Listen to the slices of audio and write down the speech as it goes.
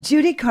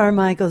Judy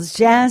Carmichael's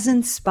Jazz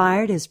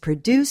Inspired is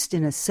produced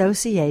in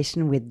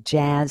association with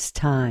Jazz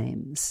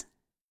Times.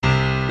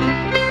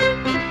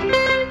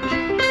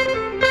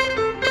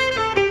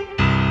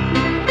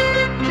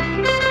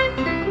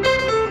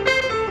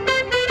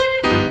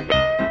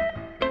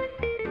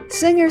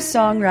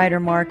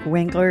 Singer-songwriter Mark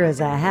Winkler is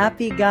a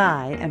happy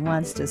guy and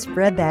wants to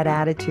spread that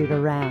attitude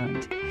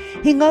around.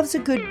 He loves a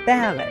good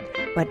ballad,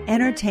 but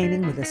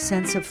entertaining with a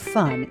sense of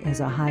fun is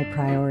a high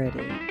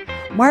priority.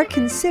 Mark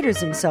considers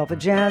himself a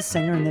jazz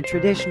singer in the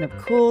tradition of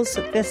cool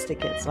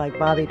sophisticates like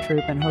Bobby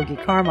Troup and Hoagy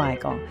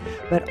Carmichael,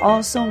 but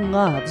also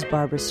loves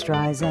Barbra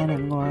Streisand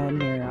and Laura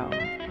Nyro.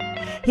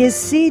 His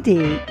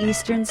CD,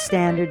 Eastern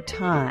Standard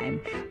Time,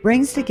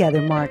 brings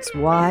together Mark's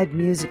wide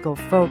musical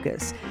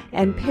focus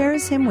and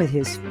pairs him with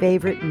his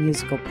favorite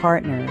musical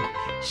partner,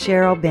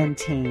 Cheryl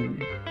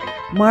Benteen.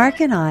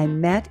 Mark and I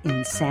met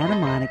in Santa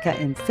Monica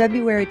in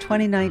February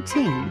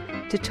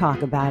 2019 to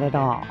talk about it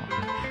all.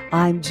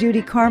 I'm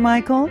Judy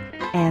Carmichael,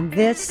 and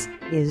this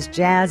is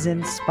Jazz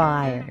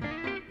Inspired.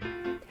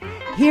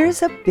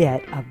 Here's a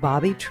bit of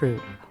Bobby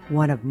Troup,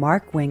 one of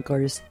Mark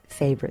Winkler's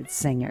favorite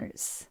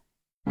singers.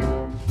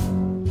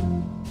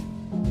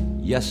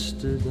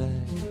 Yesterday,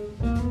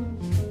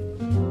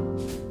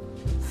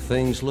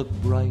 things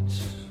looked bright.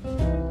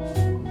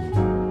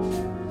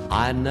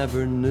 I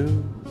never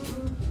knew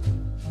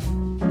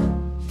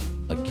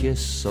a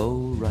kiss so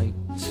right.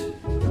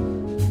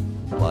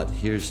 But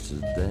here's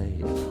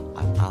today,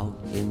 I'm out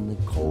in the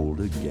cold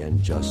again,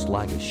 just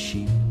like a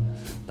sheep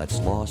that's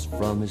lost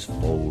from his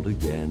fold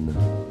again.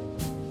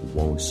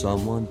 Won't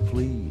someone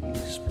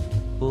please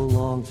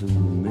belong to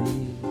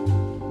me?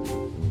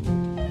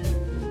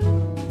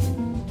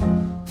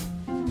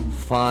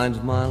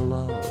 Find my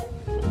love,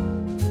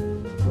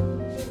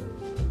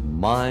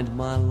 mind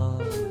my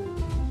love,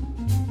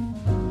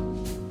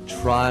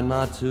 try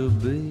not to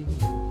be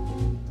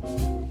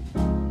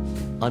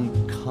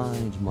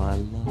unkind, my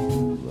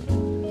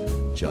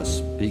love.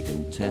 Just be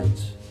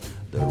content,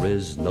 there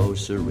is no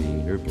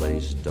serener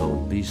place.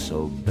 Don't be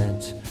so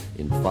bent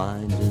in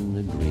finding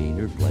the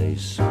greener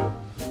place.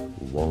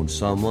 Won't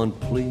someone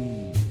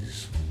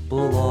please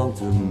belong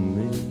to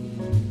me?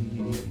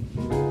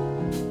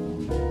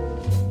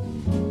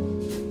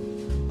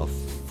 A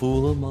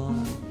fool am I,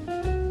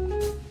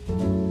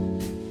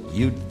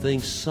 you'd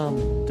think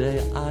someday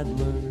I'd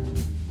learn.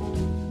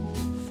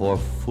 For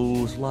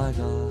fools like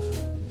I,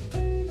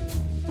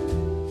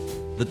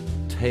 the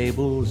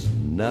tables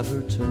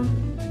never turn.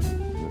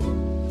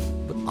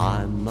 But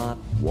I'm not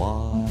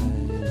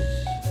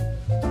wise,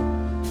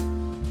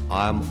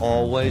 I'm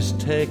always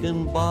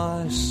taken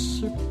by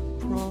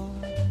surprise.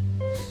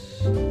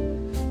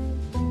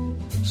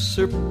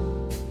 Surprise.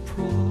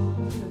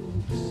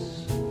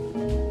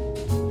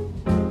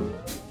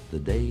 The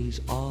days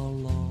are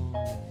long.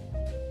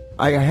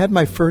 I had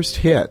my first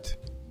hit.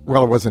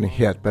 Well, it wasn't a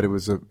hit, but it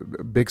was a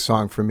big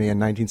song for me in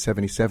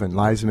 1977.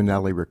 Liza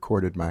Minnelli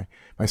recorded my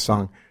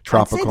song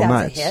Tropical I'd say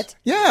Nights. That's a hit.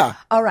 Yeah.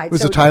 All right. It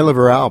was so the title of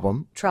her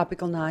album.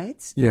 Tropical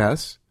Nights.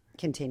 Yes.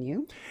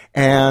 Continue.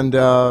 And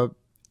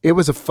it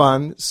was a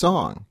fun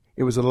song.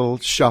 It was a little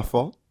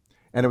shuffle,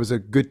 and it was a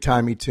good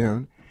timey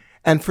tune.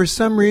 And for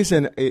some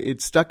reason, it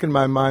stuck in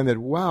my mind that,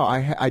 wow,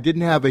 I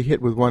didn't have a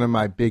hit with one of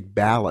my big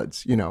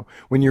ballads. You know,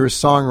 when you're a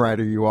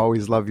songwriter, you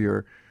always love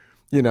your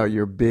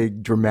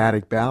big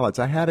dramatic ballads.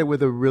 I had it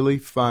with a really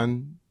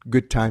fun,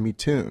 good timey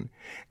tune.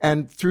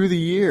 And through the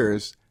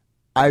years,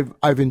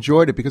 I've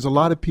enjoyed it because a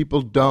lot of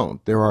people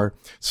don't. There are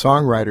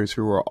songwriters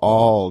who are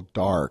all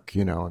dark,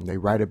 and they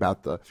write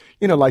about the,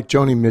 like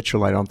Joni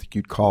Mitchell. I don't think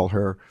you'd call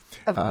her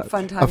a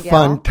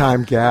fun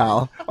time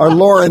gal. Or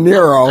Laura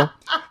Nyro,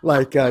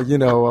 like I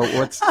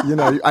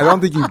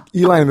don't think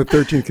Eli and the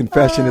 13th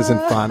Confession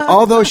isn't fun.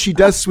 Although she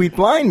does Sweet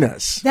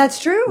Blindness. That's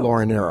true.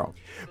 Laura Nyro,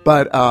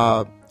 but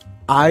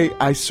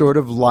I sort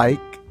of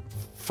like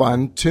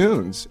fun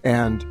tunes,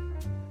 and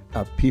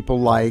people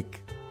like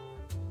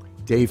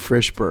Dave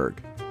Frischberg,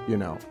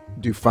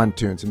 do fun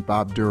tunes, and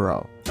Bob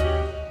Duro.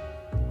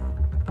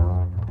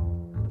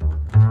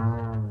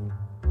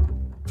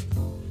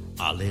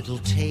 A little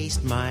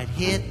taste might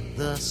hit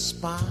the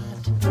spot.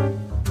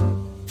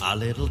 A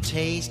little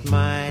taste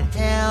might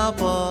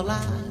help a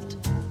lot.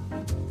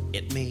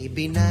 It may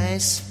be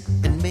nice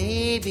and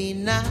maybe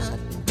not.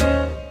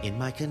 In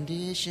my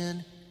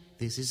condition,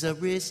 this is a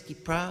risky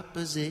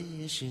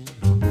proposition.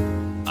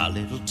 A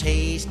little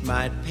taste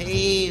might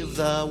pave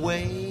the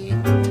way.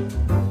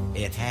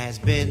 It has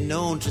been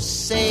known to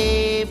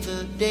save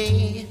the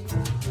day.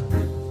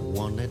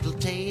 One little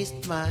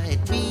taste might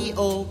be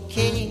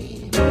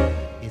okay.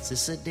 It's a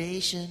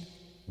sedation,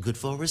 good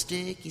for a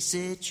sticky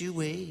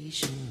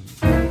situation.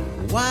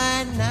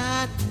 Why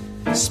not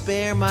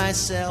spare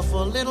myself a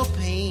little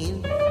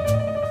pain?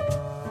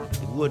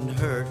 It wouldn't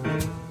hurt.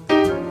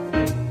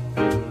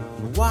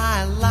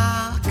 Why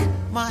lock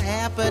my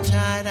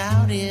appetite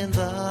out in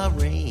the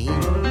rain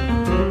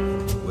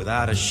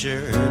without a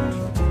shirt?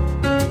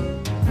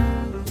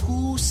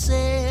 Who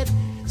said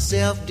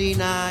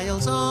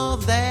self-denial's all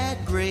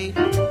that great?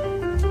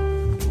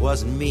 It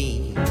wasn't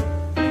me.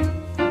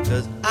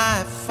 'cause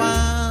I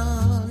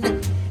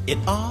found it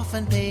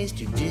often pays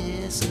to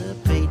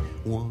dissipate.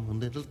 One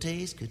little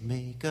taste could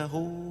make a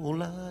whole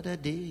lot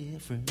of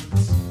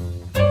difference.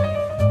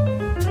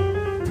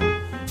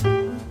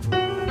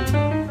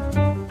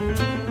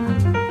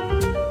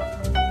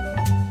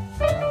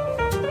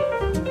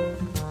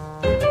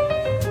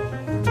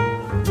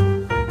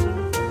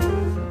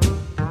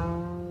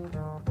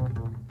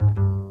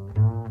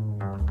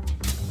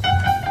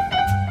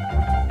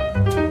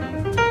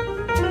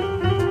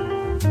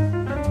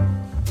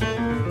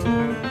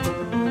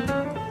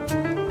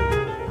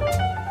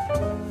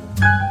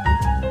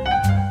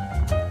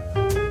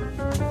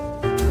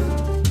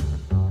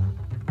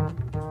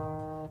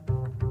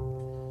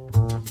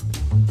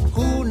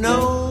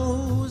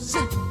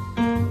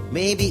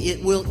 Maybe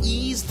it will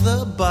ease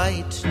the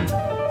bite.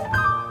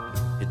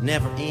 It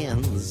never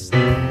ends.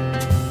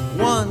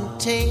 One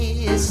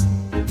taste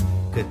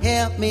could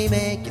help me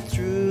make it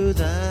through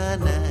the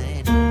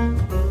night.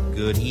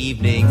 Good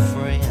evening,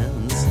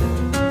 friends.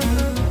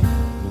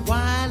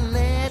 Why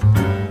let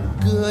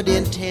good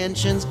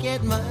intentions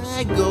get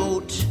my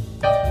goat,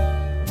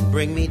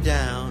 bring me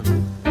down,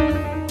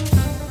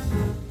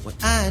 when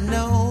I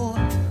know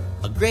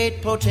a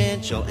great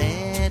potential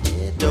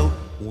antidote?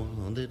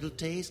 One little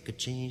taste could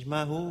change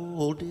my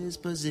whole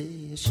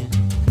disposition.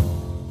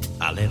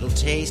 A little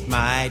taste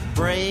might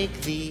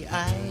break the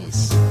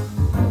ice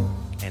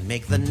and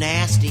make the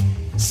nasty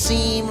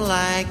seem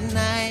like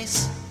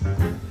nice.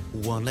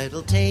 One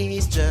little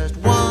taste just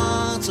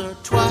once or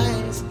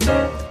twice,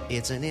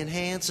 it's an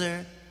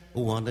enhancer.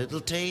 One little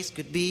taste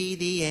could be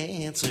the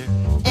answer.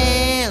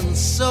 And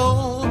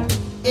so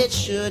it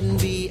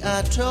shouldn't be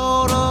a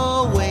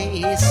total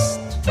waste.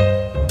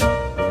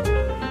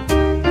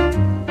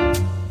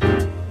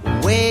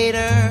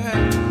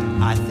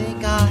 I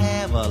think I'll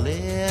have a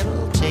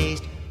little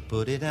taste.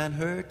 Put it on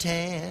her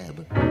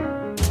tab.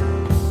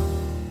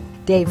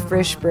 Dave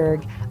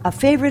Frischberg, a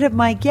favorite of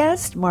my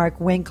guest, Mark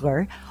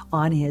Winkler,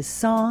 on his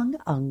song,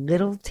 A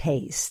Little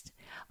Taste.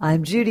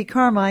 I'm Judy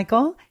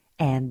Carmichael,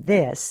 and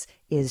this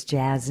is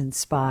Jazz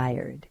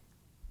Inspired.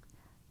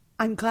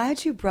 I'm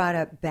glad you brought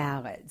up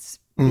ballads,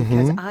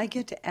 because I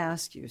get to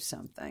ask you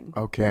something.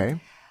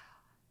 Okay.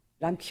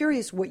 I'm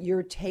curious what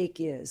your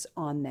take is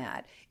on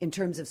that in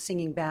terms of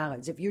singing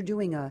ballads. If you're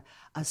doing a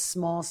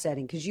small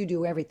setting, because you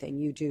do everything.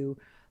 You do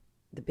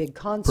the big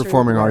concert.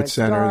 Performing arts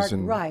centers.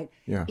 Dark, right,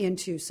 yeah.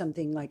 Into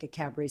something like a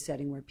cabaret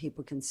setting where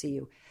people can see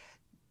you.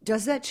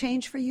 Does that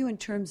change for you in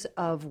terms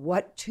of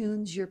what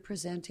tunes you're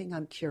presenting?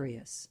 I'm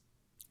curious.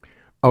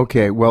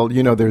 Okay, well,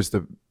 you know, there's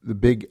the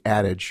big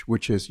adage,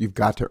 which is you've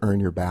got to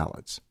earn your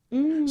ballads.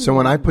 So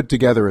when I put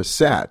together a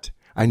set,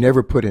 I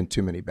never put in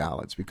too many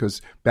ballads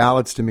because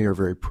ballads to me are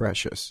very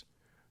precious.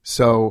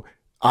 So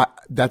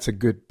that's a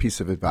good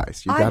piece of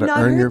advice. You got to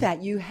earn your.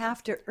 That you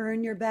have to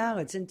earn your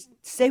ballads, and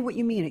say what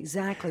you mean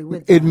exactly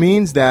with it.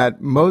 Means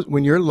that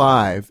when you're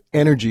live,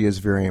 energy is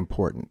very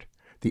important.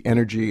 The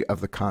energy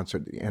of the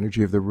concert, the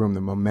energy of the room,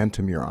 the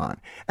momentum you're on,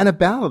 and a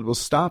ballad will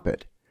stop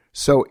it.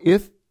 So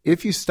if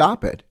you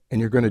stop it and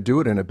you're going to do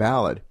it in a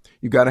ballad,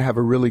 you got to have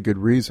a really good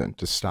reason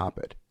to stop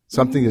it.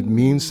 Something that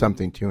means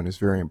something to you and is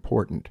very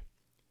important.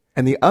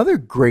 And the other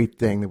great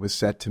thing that was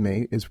said to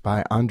me is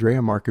by Andrea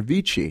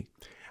Marcovici.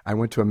 I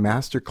went to a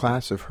master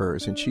class of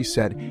hers, and she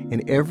said,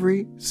 in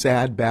every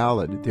sad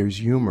ballad, there's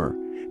humor,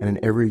 and in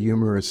every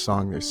humorous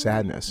song, there's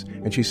sadness.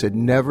 And she said,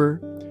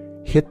 never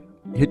hit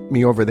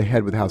me over the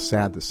head with how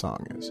sad the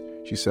song is.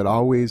 She said,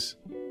 always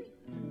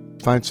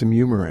find some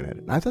humor in it.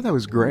 And I thought that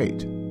was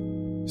great.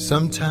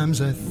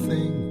 Sometimes I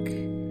think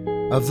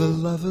of the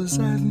lovers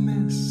I've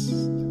missed,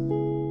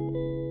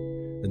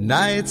 the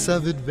nights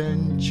of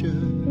adventure,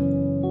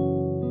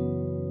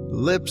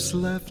 lips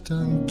left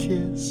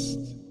unkissed.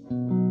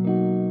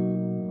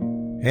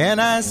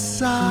 And I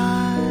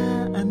sigh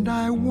and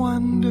I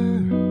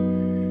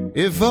wonder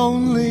if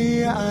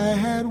only I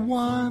had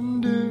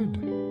wandered.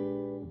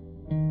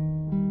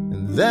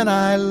 And then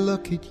I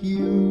look at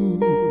you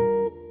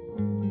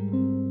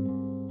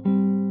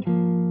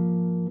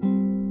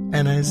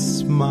and I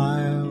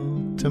smile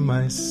to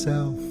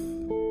myself,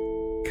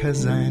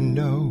 'cause I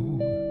know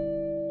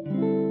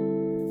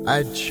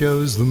I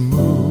chose the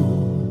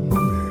moon.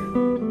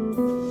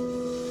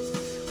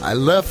 I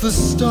left the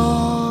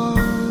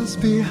stars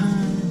behind.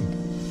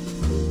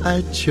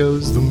 I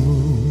chose the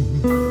moon.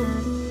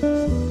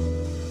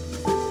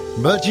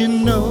 But you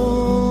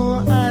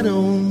know I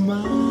don't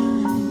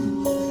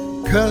mind,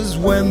 'cause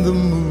when the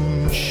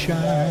moon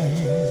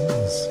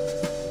shines,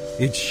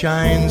 it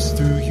shines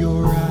through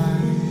your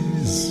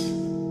eyes.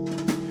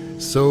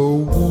 So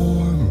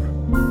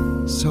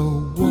warm,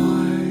 so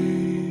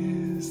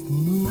wise, the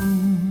moon.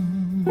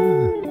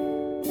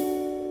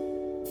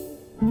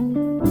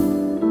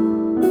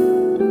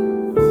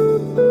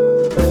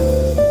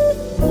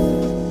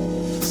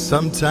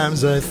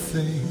 Sometimes I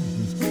think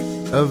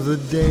of the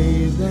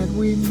day that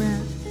we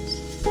met,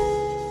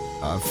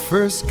 our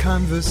first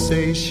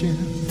conversation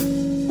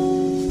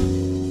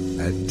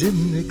I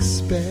didn't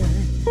expect.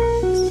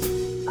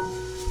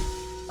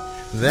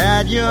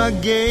 that your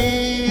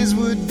gaze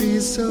would be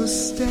so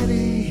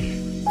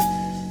steady,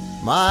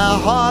 my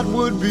heart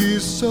would be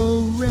so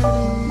ready,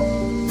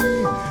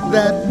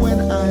 that when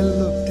I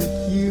looked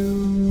at you,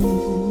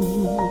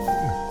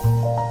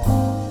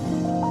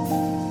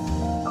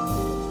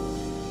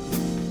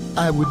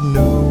 I would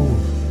know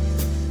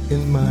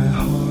in my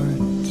heart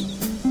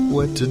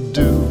what to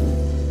do.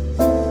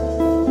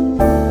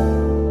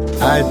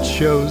 I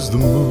chose the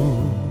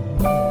moon,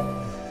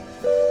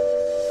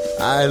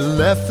 I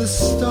left the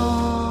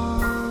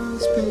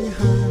stars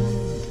behind,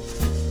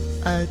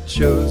 I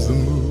chose the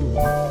moon.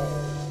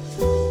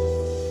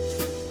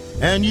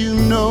 And you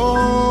know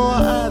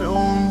I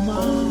don't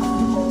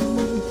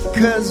mind,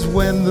 'cause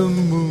when the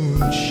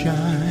moon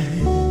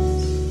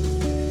shines,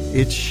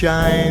 it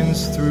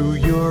shines through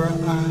your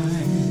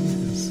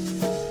eyes,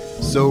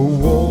 so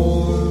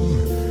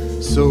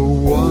warm, so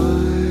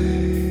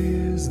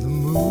wise the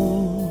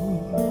moon.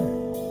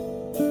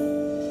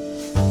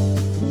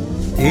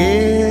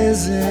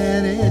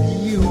 Isn't it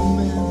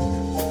human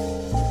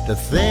to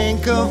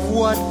think of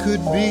what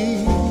could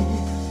be,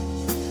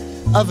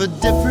 of a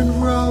different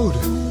road,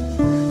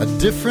 a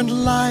different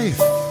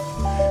life,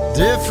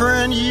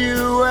 different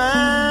you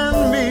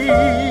and me?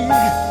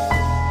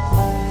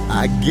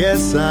 I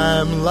guess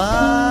I'm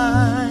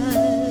like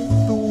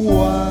the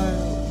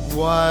wild,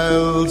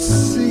 wild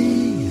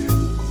sea,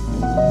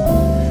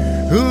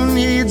 who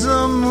needs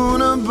a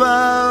moon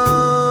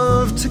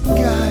above to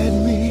guide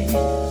me.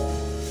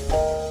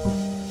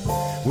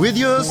 With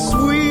your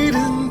sweet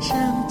and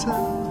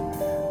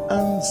gentle,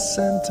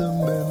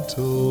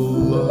 unsentimental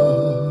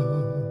love,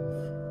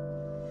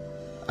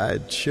 I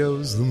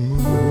chose the moon.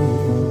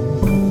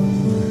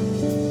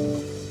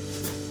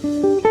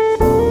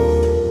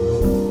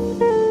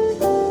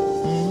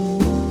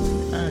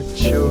 I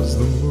chose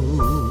the moon.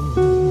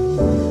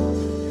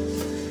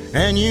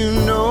 And you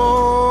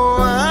know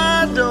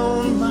I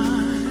don't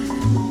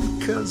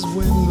mind, 'cause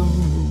when the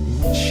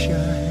moon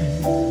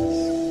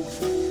shines,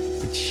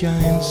 it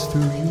shines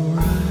through your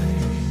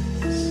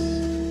eyes,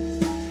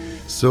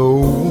 so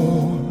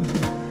warm,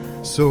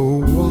 so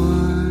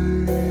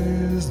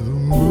wise the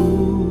moon.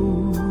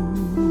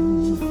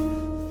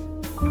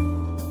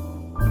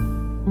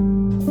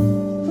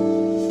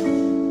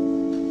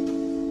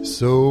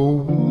 So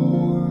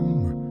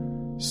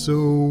warm, so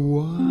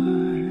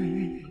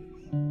wide,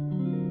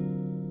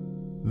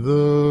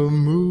 the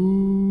moon.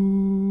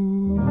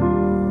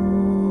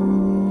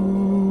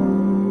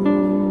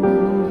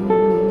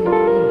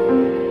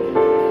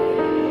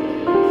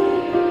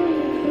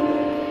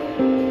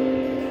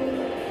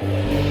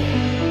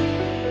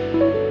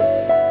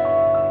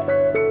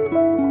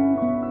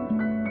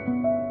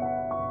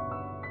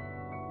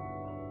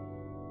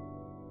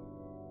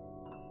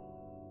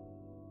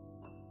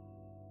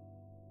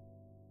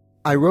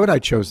 I wrote I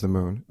Chose the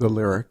Moon, the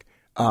lyric,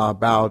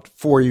 about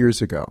 4 years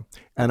ago.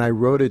 And I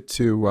wrote it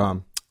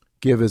to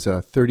give as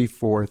a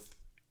 34th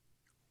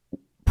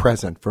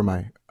present for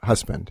my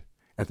husband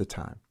at the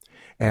time.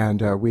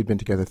 And we'd been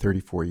together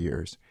 34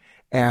 years.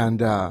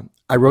 And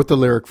I wrote the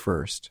lyric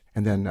first,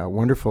 and then a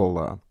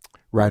wonderful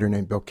writer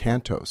named Bill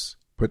Cantos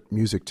put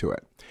music to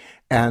it.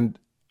 And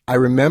I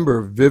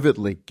remember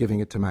vividly giving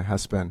it to my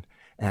husband,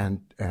 and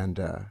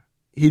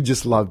he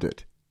just loved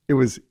it. It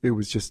was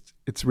just,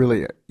 it's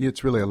really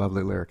a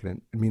lovely lyric,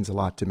 and it means a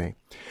lot to me.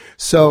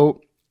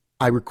 So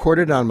I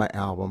recorded it on my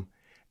album,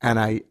 and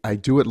I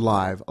do it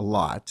live a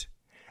lot,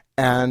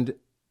 and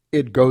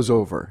it goes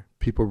over.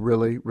 People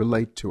really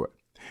relate to it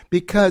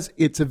because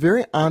it's a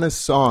very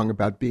honest song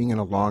about being in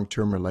a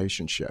long-term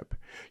relationship.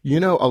 You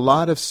know, a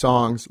lot of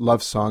songs,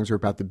 love songs, are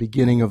about the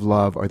beginning of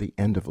love or the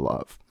end of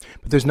love,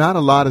 but there's not a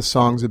lot of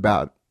songs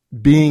about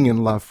being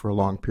in love for a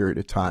long period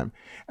of time.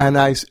 And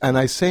I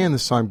say in the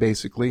song,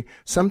 basically,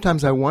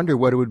 sometimes I wonder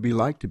what it would be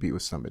like to be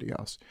with somebody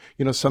else.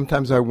 You know,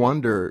 sometimes I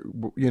wonder,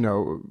 you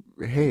know,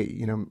 hey,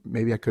 you know,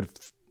 maybe I could,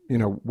 you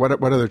know, what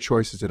other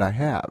choices did I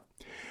have?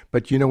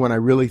 But, you know, when I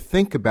really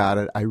think about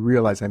it, I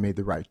realize I made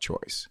the right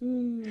choice.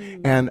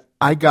 Mm. And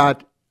I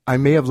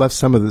may have left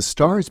some of the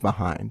stars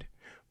behind,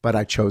 but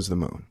I chose the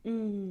moon.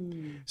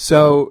 Mm.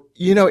 So,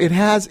 you know, it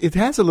has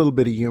a little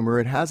bit of humor.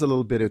 It has a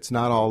little bit, it's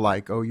not all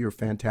like, oh, you're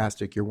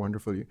fantastic, you're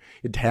wonderful.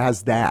 It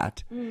has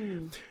that.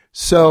 Mm.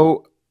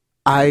 So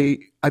I've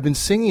been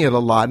singing it a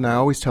lot, and I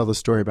always tell the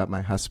story about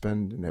my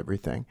husband and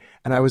everything.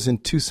 And I was in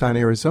Tucson,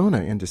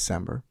 Arizona in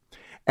December,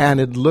 and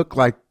it looked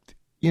like,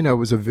 you know, it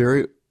was a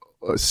very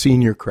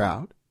senior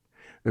crowd.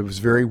 It was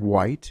very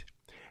white,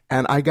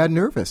 and I got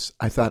nervous.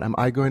 I thought, am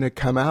I going to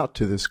come out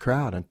to this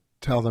crowd and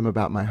tell them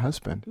about my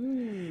husband?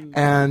 Mm.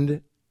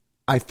 And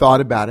I thought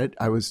about it.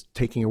 I was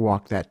taking a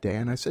walk that day,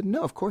 and I said,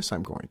 no, of course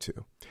I'm going to.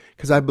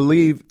 Because I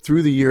believe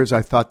through the years,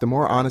 I thought the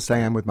more honest I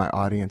am with my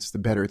audience, the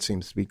better it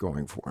seems to be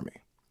going for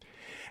me.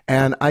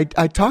 And I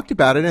talked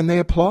about it, and they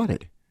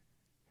applauded.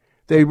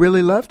 They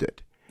really loved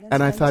it. That's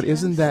and I thought,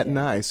 isn't that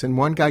nice? And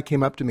one guy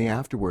came up to me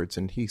afterwards,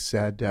 and he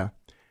said,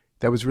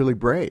 that was really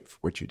brave,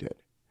 what you did.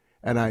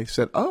 And I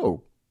said,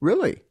 oh,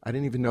 really? I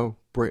didn't even know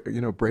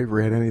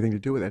bravery had anything to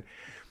do with it.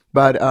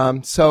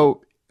 But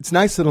so it's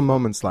nice little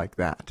moments like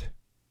that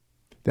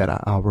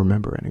I'll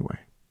remember anyway.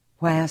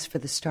 Well, I ask for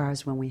the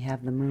stars when we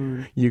have the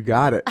moon. You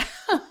got it.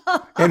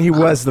 And he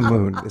was the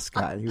moon, this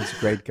guy. He was a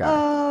great guy.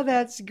 Oh,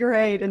 that's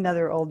great.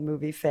 Another old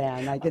movie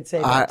fan. I could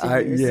say that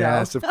to you.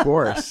 Yes, of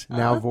course.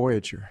 Now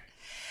Voyager.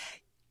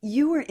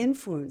 You were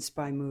influenced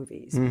by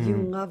movies. Mm-hmm. You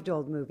loved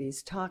old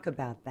movies. Talk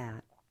about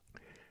that.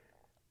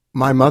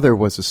 My mother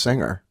was a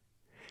singer,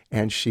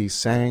 and she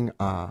sang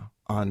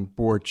on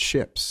board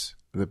ships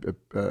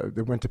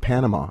that went to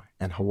Panama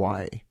and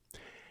Hawaii.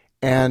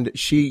 And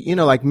she,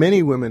 like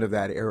many women of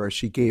that era,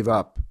 she gave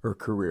up her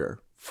career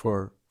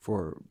for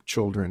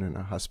children and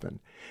a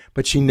husband.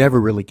 But she never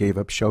really gave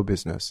up show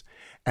business.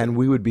 And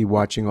we would be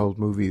watching old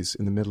movies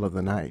in the middle of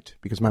the night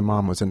because my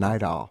mom was a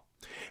night owl.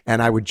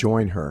 And I would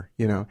join her,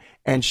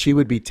 and she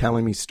would be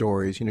telling me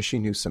stories. She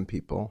knew some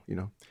people,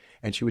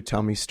 and she would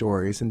tell me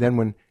stories. And then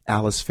when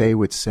Alice Faye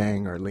would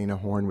sing or Lena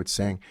Horne would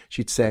sing,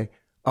 she'd say,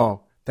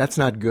 "Oh, that's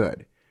not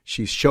good.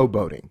 She's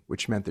showboating,"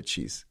 which meant that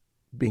she's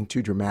being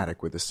too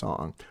dramatic with the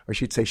song. Or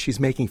she'd say, "She's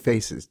making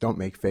faces, don't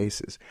make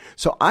faces."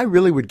 So I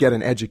really would get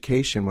an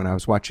education when I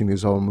was watching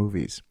these old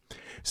movies.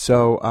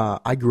 So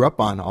I grew up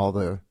on all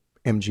the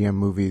MGM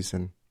movies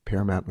and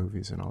Paramount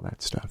movies and all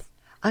that stuff.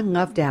 I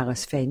loved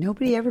Alice Faye.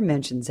 Nobody ever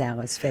mentions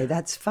Alice Faye.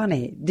 That's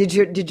funny. Did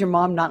your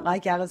mom not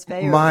like Alice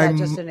Faye, or was that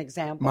just an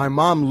example? My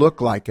mom looked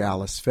like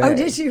Alice Faye. Oh,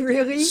 did she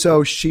really?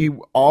 So she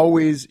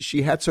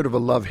had sort of a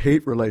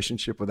love-hate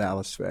relationship with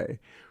Alice Faye.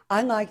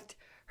 I liked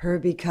her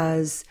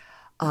because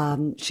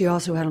she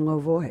also had a low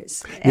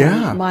voice.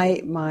 Yeah. And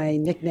my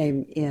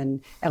nickname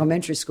in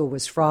elementary school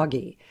was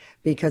Froggy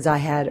because I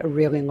had a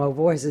really low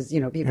voice. As,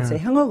 people say,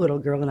 "Hello, little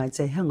girl," and I'd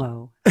say,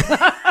 "Hello."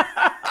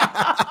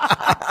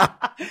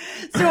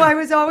 So I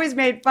was always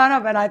made fun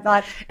of, and I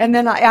thought, and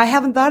then I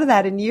haven't thought of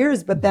that in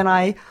years, but then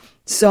I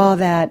saw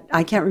that,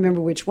 I can't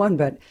remember which one,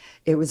 but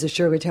it was a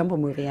Shirley Temple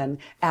movie, and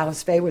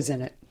Alice Faye was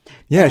in it.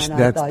 Yeah, and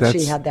I thought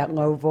she had that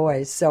low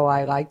voice, so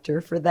I liked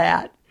her for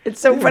that.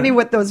 It's so funny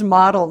what those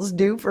models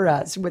do for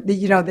us.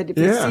 That if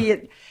you see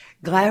it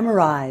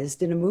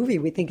glamorized in a movie,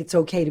 we think it's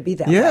okay to be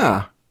that way.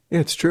 Yeah,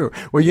 it's true.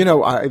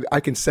 Well, I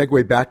can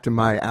segue back to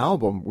my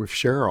album with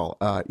Cheryl,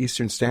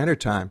 Eastern Standard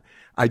Time.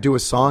 I do a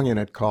song in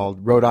it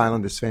called "Rhode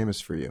Island is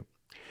Famous for You,"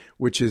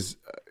 which is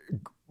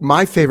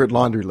my favorite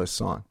laundry list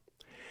song.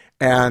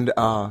 And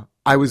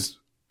I was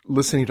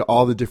listening to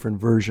all the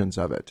different versions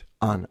of it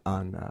on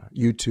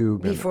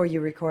YouTube. Before you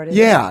recorded it?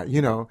 Yeah,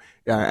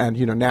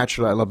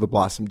 naturally I love the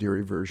Blossom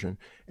Dearie version,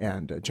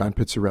 and John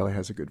Pizzarelli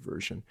has a good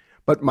version.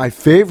 But my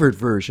favorite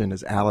version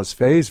is Alice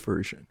Faye's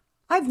version.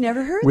 I've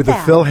never heard with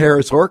that. the Phil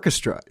Harris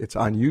Orchestra. It's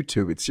on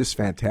YouTube. It's just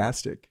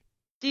fantastic.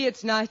 Gee,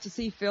 it's nice to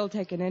see Phil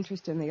take an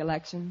interest in the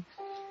election.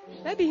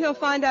 Maybe he'll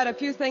find out a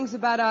few things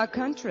about our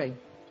country.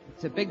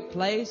 It's a big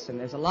place, and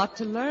there's a lot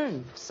to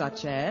learn,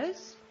 such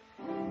as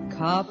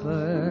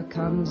copper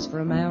comes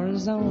from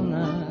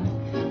Arizona,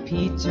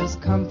 peaches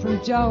come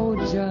from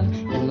Georgia,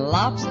 and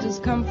lobsters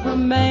come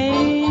from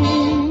Maine.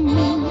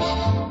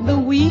 The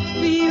wheat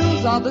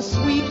fields are the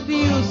sweet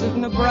fields of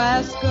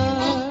Nebraska,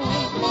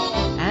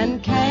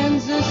 and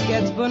Kansas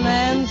gets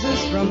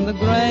bonanzas from the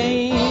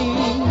grain.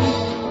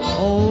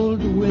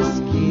 Old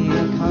whiskey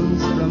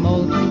comes from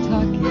old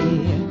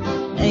Kentucky.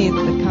 Ain't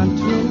the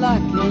country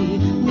lucky?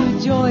 New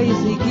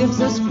Jersey gives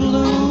us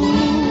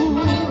blue.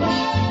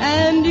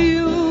 And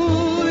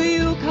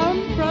you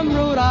come from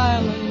Rhode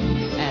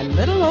Island, and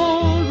little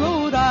old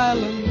Rhode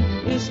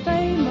Island is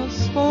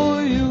famous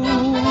for you.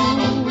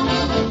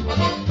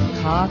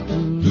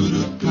 Cotton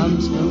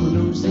comes from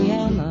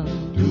Louisiana,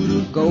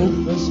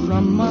 gophers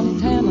from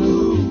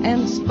Montana,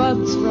 and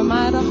spuds from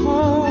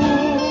Idaho.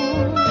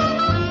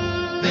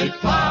 They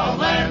plow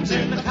lands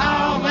in the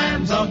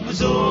cowlands of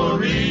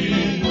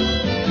Missouri,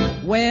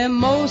 where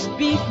most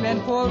beef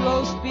meant for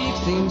roast beef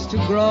seems to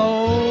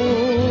grow.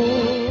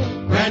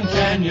 Grand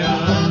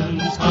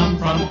Canyons come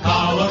from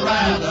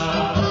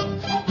Colorado,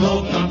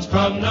 gold comes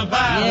from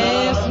Nevada.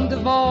 Yes, and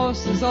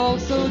divorces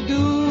also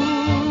do.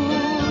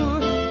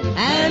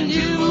 And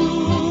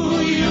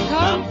you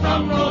come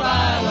from Rhode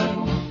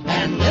Island,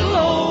 and little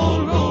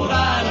old Rhode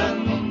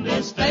Island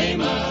is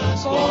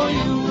famous for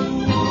you.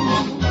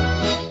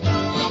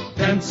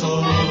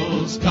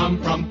 Pencils come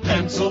from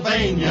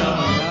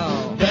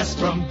Pennsylvania, Best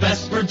from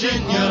West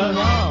Virginia,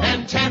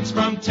 and tents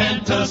from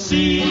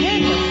Tennessee.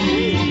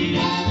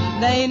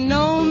 They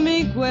know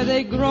mink where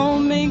they grow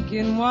mink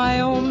in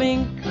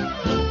Wyoming.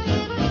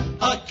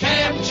 A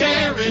camp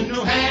chair in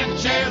New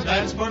Hampshire,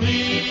 that's for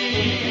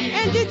me.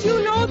 And did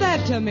you know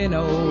that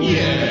Tamino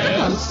Yes.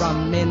 comes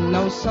from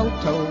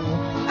Minnesota?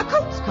 A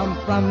coats come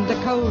from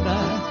Dakota.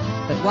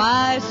 But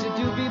why should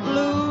you be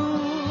blue?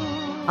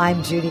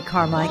 I'm Judy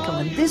Carmichael,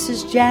 and this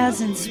is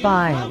Jazz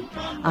Inspired.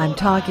 I'm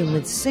talking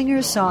with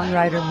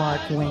singer-songwriter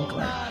Mark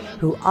Winkler,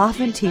 who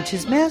often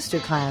teaches master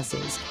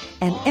classes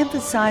and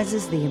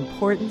emphasizes the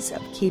importance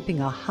of keeping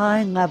a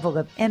high level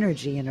of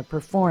energy in a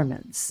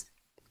performance.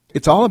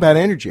 It's all about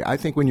energy. I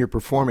think when you're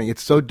performing,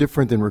 it's so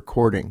different than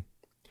recording.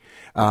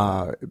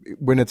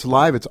 When it's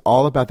live, it's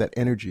all about that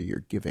energy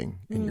you're giving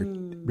and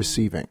you're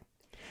receiving.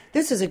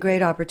 This is a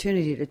great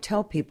opportunity to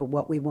tell people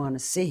what we want to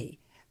see.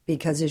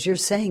 Because as you're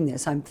saying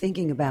this, I'm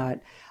thinking about,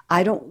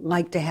 I don't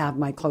like to have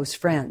my close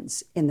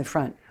friends in the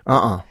front.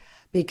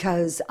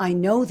 Because I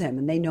know them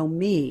and they know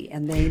me,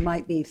 and they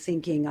might be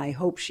thinking, I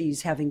hope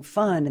she's having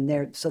fun,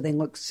 and so they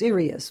look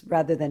serious,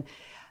 rather than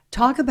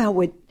talk about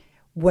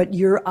what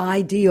your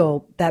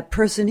ideal, that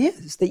person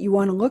is that you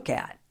want to look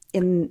at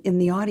in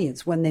the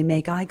audience when they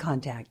make eye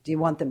contact. Do you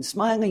want them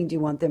smiling? Do you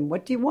want them,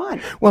 what do you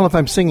want? Well, if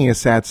I'm singing a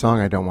sad song,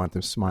 I don't want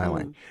them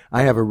smiling.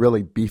 I have a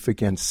really beef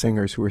against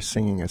singers who are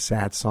singing a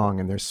sad song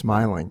and they're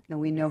smiling. No,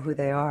 we know who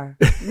they are.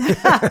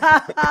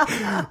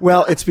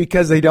 Well, it's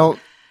because they don't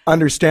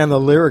understand the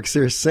lyrics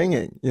they're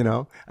singing. You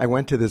know, I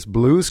went to this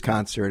blues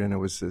concert and it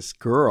was this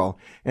girl,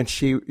 and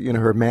she, you know,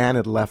 her man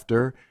had left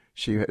her.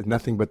 She had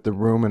nothing but the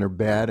room and her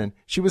bed, and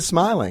she was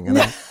smiling.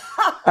 And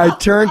I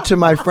turned to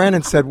my friend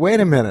and said, wait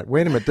a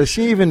minute. Does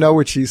she even know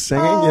what she's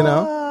singing, you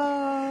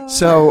know?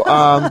 So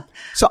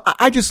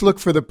I just look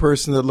for the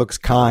person that looks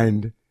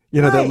kind,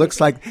 you know, that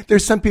looks like,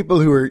 there's some people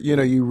who are, you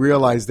know, you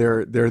realize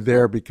they're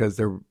there because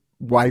their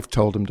wife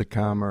told them to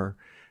come, or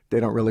they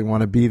don't really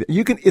want to be there.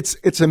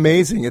 It's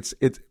amazing. It's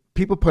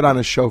people put on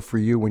a show for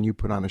you when you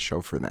put on a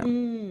show for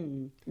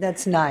them.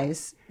 That's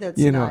nice. That's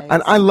you know, nice.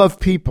 and I love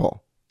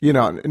people. You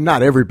know,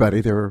 not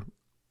everybody. There are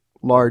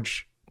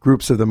large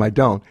groups of them I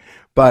don't.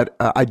 But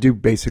I do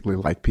basically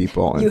like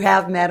people. You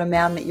have met a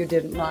man that you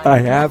didn't like. I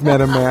have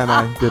met a man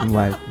I didn't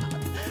like.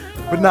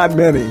 But not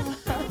many.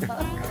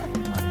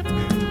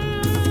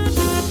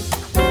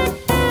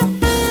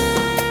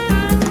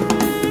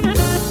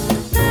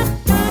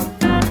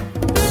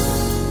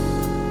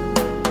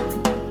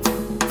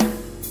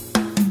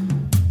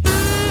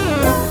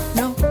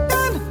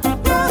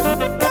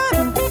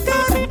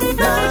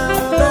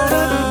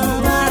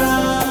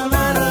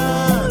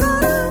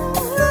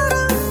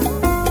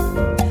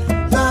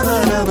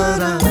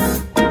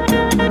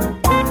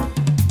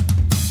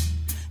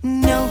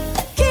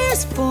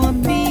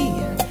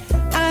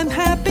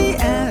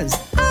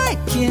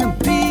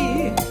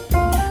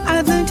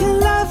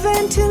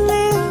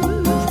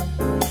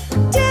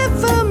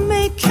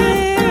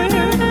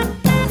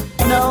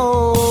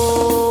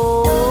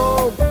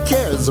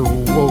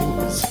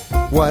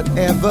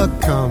 Whatever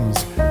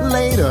comes,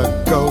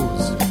 later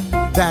goes.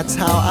 That's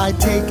how I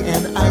take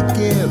and I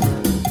give.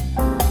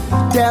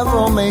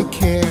 Devil may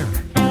care.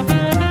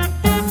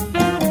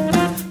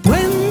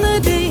 When the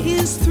day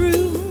is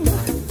through,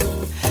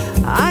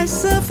 I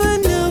suffer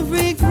no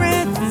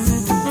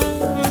regrets.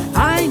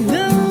 I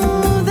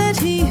know that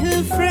he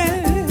who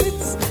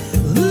frets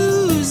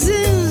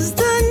loses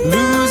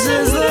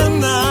the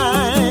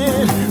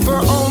night. For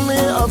only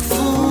a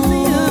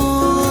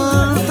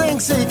fool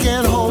thinks he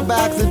can hold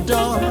back the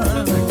dawn.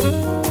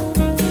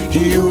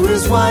 He who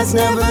is wise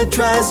never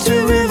tries to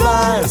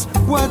revise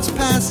what's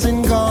past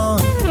and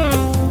gone.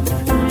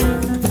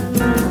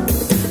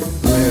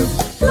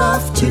 Live,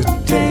 love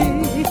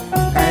today,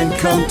 and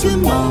come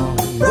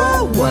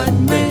tomorrow, what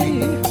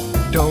may.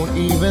 Don't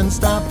even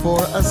stop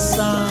for a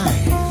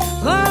sigh.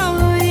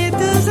 Oh, it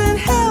doesn't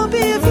help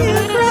if you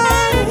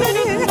cry.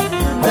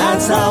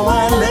 That's how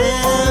I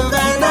live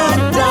and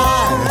I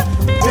die.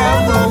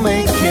 Devil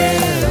may care.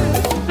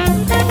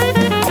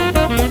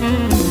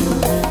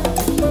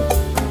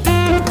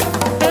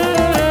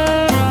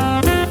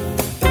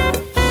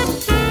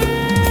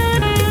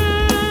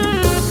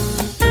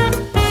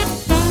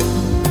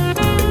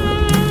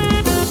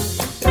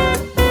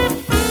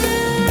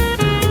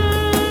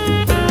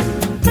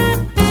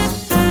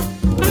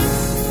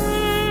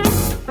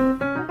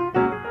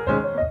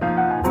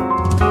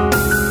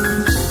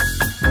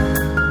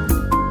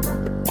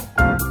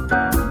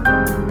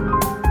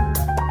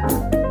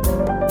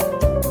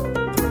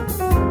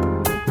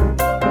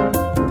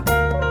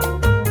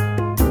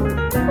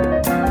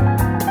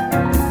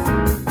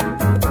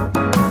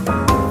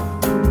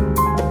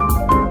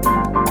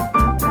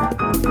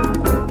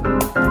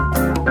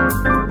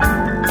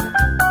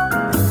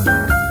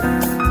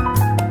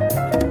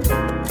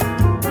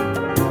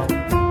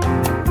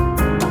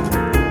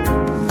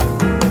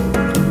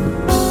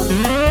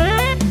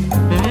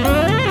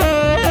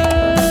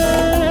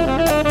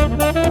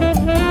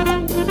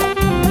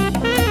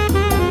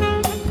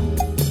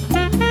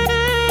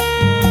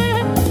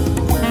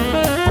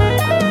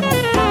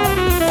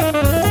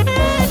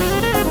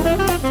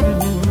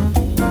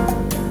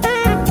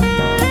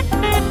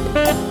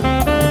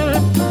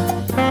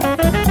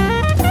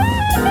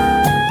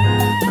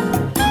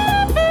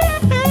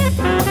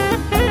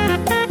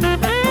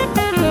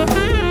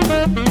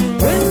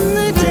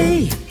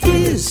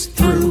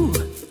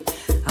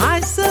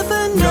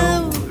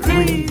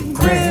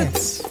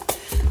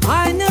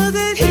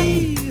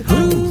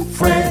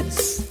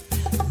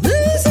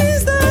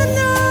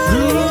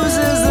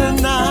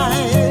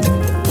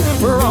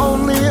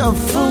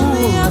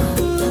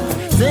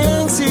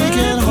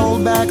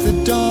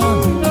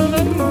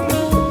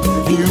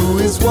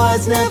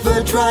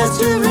 Never tries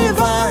to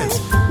revise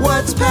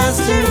what's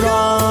past and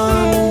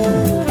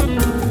gone.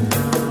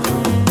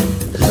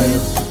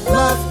 Live,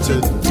 love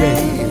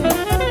today,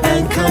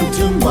 and come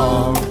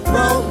tomorrow.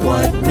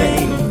 what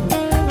name.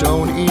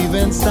 Don't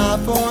even stop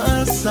for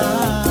a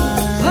sigh.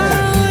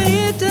 Oh,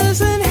 it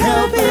doesn't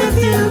Help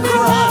if you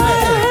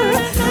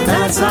cry.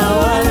 That's how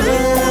I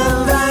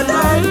live and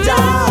I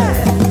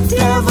die.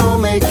 Devil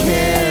may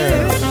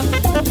care.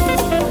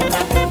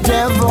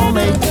 Devil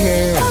may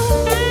care.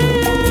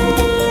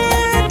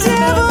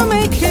 Devil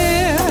may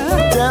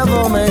care.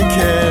 Devil may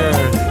care.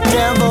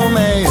 Devil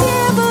may.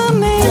 Devil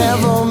may.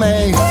 Devil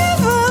may.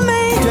 Devil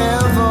may.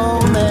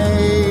 Devil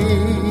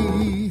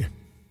may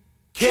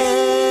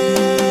care.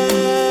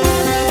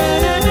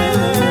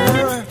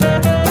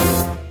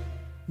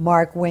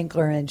 Mark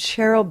Winkler and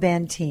Cheryl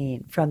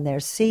Benteen from their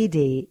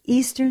CD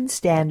Eastern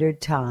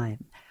Standard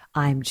Time.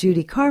 I'm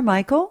Judy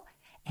Carmichael,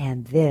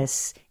 and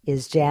this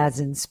is Jazz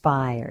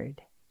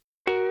Inspired.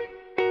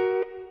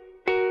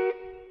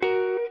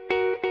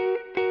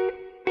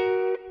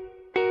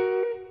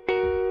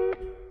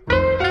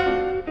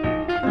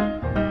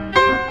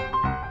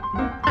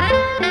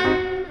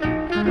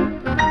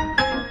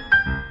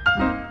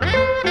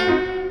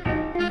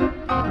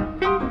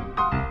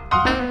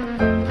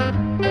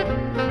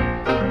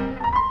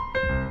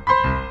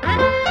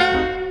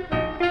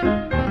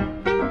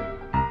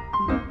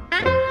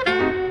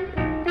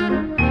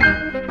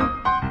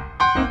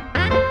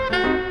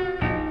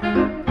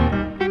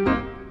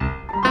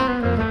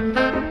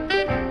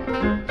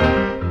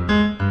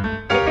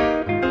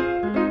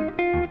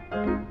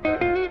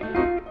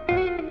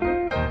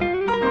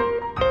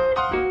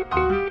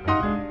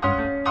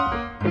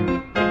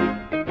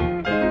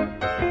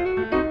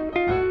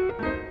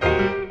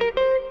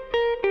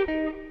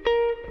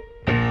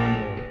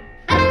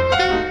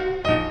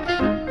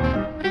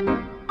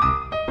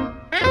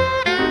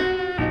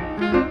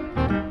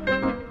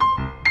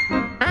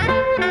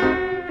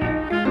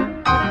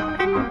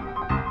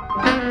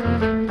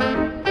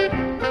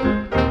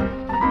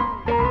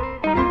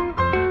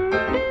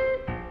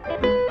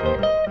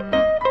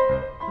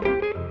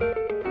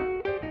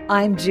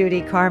 I'm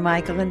Judy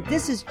Carmichael, and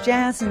this is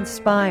Jazz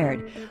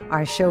Inspired.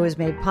 Our show is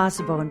made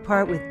possible in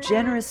part with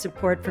generous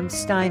support from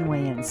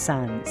Steinway &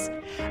 Sons.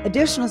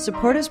 Additional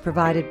support is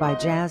provided by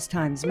Jazz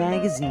Times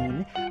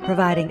Magazine,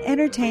 providing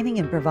entertaining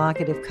and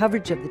provocative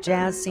coverage of the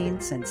jazz scene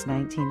since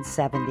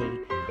 1970.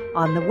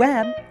 On the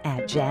web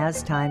at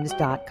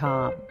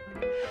jazztimes.com.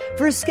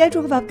 For a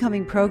schedule of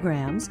upcoming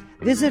programs,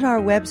 visit our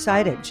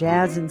website at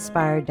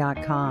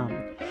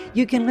jazzinspired.com.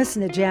 You can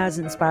listen to Jazz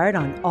Inspired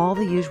on all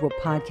the usual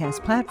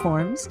podcast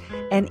platforms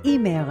and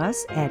email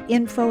us at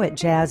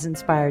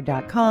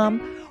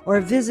info@jazzinspired.com or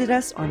visit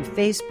us on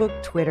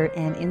Facebook, Twitter,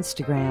 and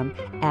Instagram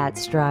at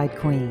Stride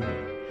Queen.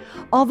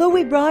 Although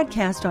we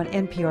broadcast on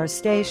NPR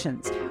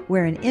stations,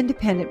 we're an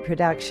independent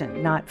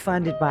production, not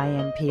funded by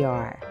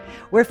NPR.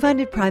 We're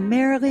funded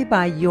primarily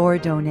by your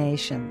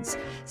donations,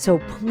 so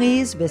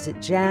please visit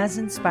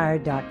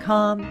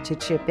jazzinspired.com to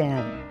chip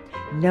in.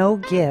 No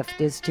gift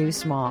is too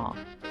small.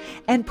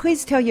 And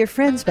please tell your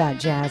friends about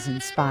Jazz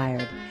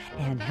Inspired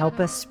and help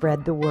us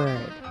spread the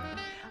word.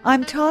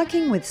 I'm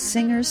talking with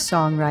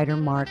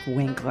singer-songwriter Mark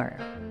Winkler.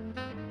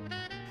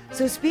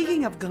 So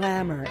speaking of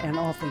glamour and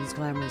all things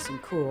glamorous and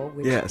cool,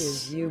 which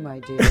is you, my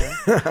dear,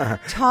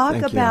 talk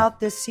about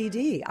the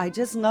CD. I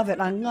just love it.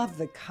 I love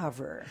the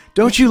cover.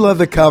 Don't you love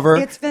the cover?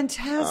 It's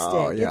fantastic.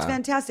 Oh, yeah. It's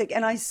fantastic.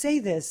 And I say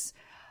this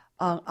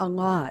a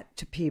lot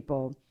to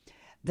people,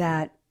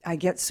 that I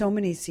get so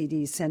many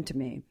CDs sent to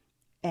me,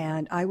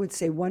 and I would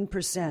say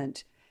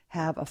 1%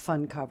 have a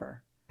fun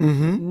cover.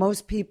 Mm-hmm.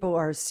 Most people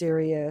are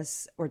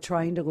serious or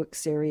trying to look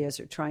serious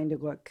or trying to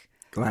look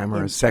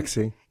glamorous,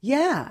 sexy.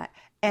 Yeah.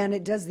 And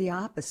it does the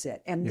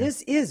opposite. And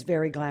this is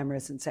very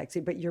glamorous and sexy,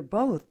 but you're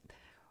both,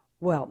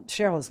 well,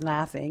 Cheryl's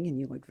laughing and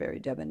you look very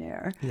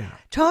debonair. Yeah.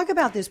 Talk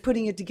about this,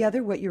 putting it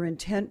together, what your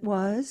intent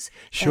was.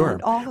 Sure.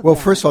 And all of well,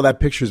 that. First of all,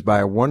 that picture's by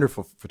a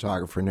wonderful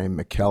photographer named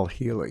Mikkel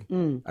Healy.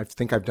 I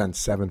think I've done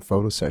 7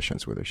 photo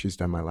sessions with her. She's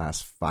done my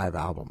last 5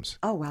 albums.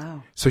 Oh,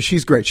 wow. So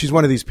she's great. She's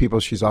one of these people,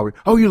 she's always,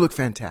 oh, you look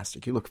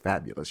fantastic. You look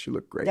fabulous. You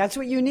look great. That's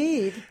what you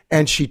need.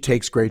 And she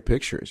takes great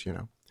pictures, you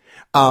know.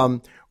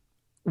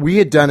 We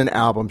had done an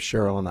album,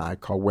 Cheryl and I,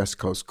 called West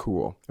Coast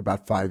Cool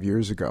about 5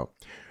 years ago,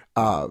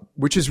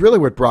 which is really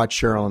what brought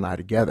Cheryl and I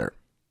together.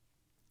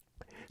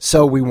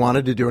 So we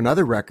wanted to do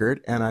another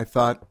record, and I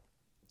thought,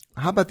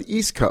 how about the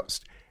East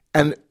Coast?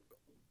 And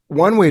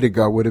one way to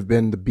go would have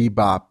been the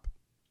bebop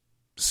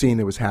scene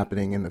that was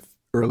happening in the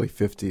early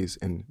 50s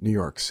in New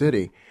York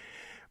City.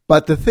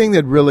 But the thing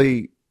that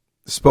really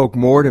spoke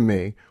more to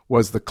me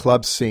was the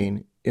club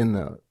scene in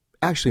the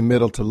actually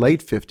middle to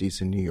late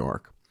 50s in New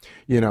York.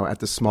 You know, at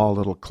the small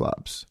little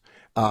clubs,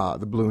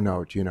 the Blue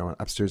Note, you know,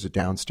 upstairs or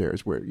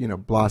downstairs, where, you know,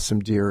 Blossom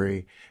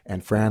Dearie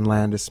and Fran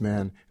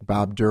Landesman,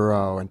 Bob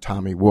Duro and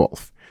Tommy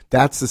Wolfe.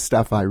 That's the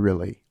stuff I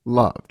really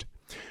loved.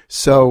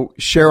 So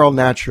Cheryl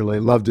naturally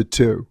loved it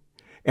too.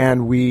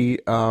 And we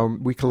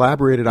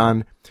collaborated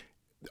on,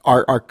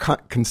 our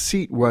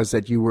conceit was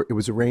that it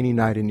was a rainy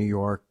night in New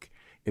York.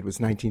 It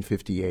was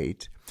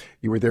 1958.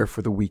 You were there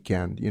for the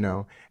weekend, you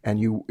know, and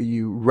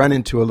you run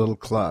into a little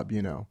club,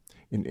 you know,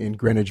 in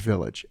Greenwich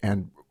Village.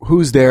 And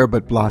who's there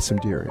but Blossom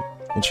Dearie?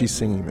 And she's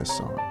singing this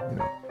song, you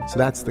know. So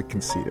that's the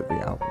conceit of the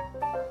album.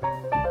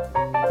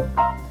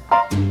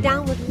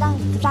 Down with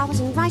love, the flowers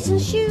and rice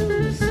and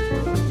shoes.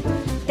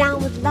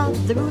 Down with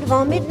love, the root of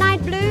all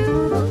midnight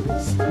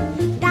blues.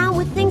 Down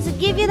with things that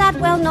give you that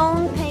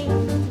well-known pain.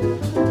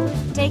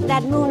 Take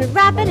that moon and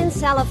wrap it in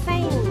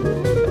cellophane.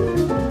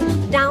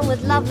 Down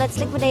with love, let's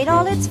liquidate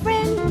all its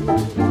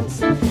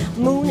friends.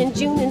 Moon and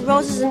June and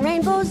roses and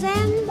rainbows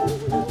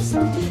ends.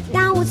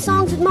 Down with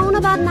songs that moan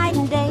about night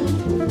and day.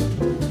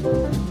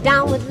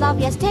 Down with love,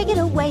 yes, take it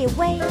away,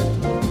 away.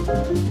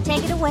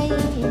 Take it away,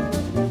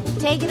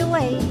 take it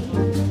away.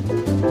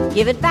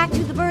 Give it back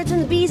to the birds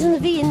and the bees and the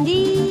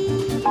V&Ds.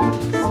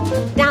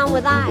 Down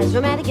with eyes,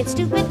 romantic and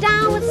stupid.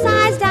 Down with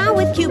sighs, down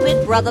with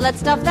Cupid. Brother, let's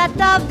stuff that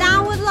dove.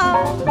 Down with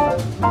love.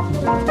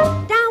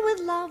 Down with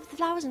love, the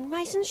flowers and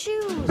rice and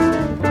shoes.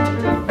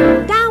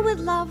 Down with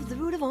love, the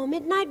root of all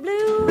midnight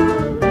blues.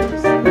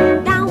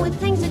 Down with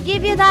things that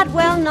give you that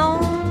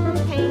well-known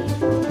pain.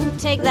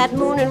 Take that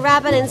moon and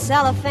wrap it in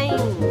cellophane.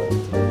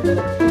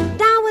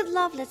 Down with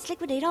love, let's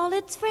liquidate all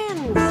its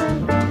friends.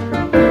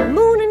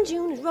 Moon and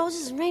June and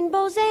roses and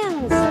rainbows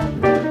ends.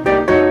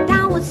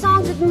 Down with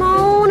songs that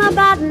moan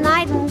about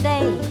night and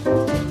day.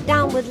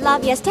 Down with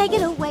love, yes, take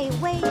it away,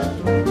 away.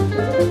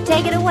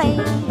 Take it away,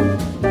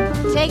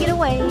 take it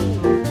away.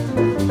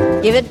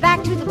 Give it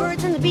back to the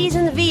birds and the bees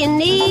and the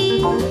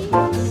V&E's.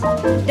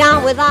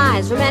 Down with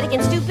eyes, romantic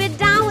and stupid.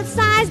 Down with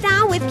sighs,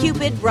 down with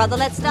Cupid. Brother,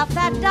 let's stuff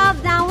that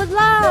dove. Down with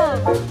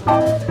love.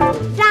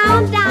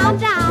 Down, down,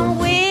 down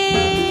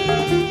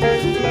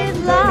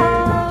with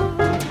love.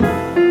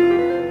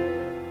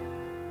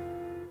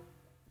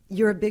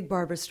 You're a big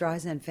Barbra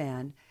Streisand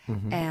fan,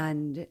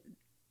 and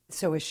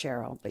so is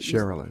Cheryl. But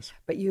Cheryl is.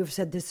 But you've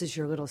said this is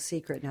your little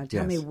secret. Now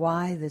tell me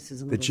why this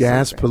is a little secret. The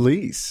Jazz secret.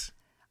 Police.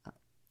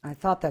 I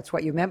thought that's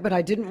what you meant, but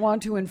I didn't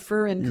want to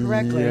infer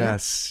incorrectly.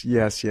 Yes.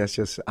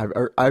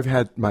 I've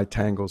had my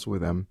tangles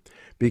with them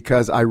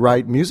because I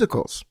write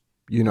musicals.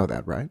 You know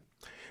that, right?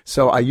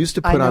 So I used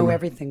to put on... I know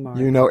everything, Mark.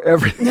 You know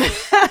everything.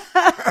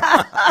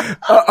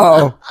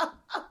 Uh-oh.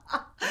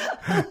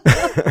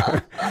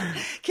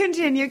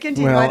 Continue.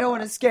 Well, I don't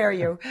want to scare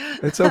you.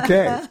 It's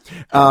okay.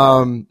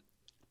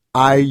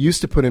 I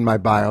used to put in my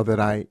bio that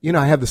I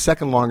have the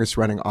second longest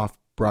running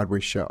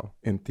off-Broadway show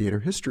in theater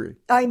history.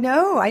 I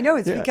know.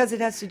 It's because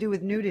it has to do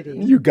with nudity.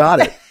 You got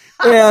it.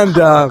 And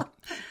the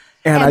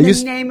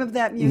name of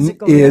that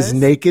musical is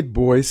Naked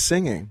Boys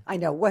Singing. I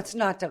know. What's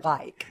not to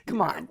like?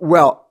 Come on.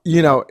 Well,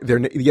 they are.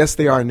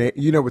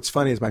 What's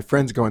funny is my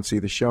friends go and see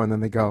the show and then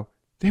they go,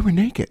 they were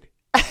naked.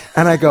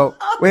 And I go,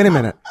 wait a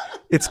minute.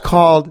 It's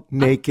called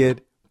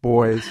Naked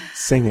Boys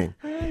Singing.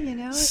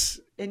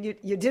 And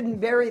you didn't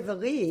bury the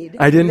lead.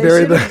 I didn't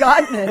bury the... They should have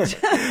gotten it.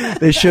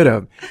 They should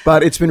have.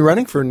 But it's been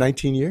running for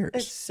 19 years.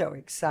 It's so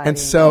exciting. And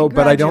so,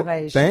 but I don't...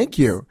 Congratulations. Thank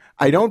you.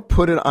 I don't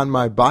put it on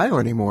my bio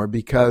anymore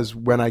because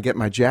when I get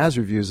my jazz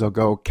reviews, they'll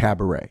go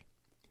cabaret.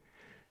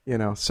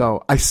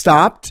 So I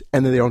stopped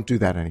and then they don't do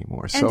that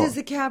anymore. And does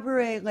the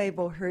cabaret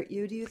label hurt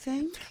you, do you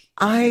think?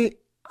 I'm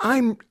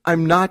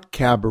not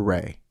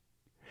cabaret.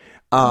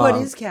 What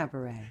is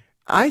cabaret?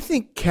 I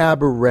think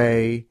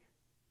cabaret,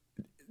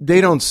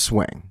 they don't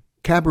swing.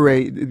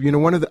 Cabaret,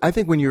 I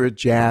think when you're a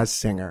jazz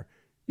singer,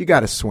 you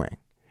got to swing.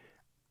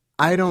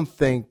 I don't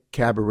think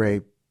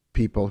cabaret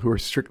people who are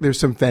strict, there's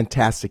some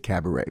fantastic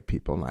cabaret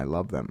people and I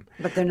love them.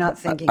 But they're not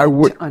thinking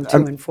on 2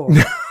 and 4.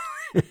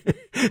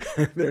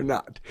 They're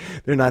not.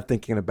 They're not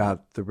thinking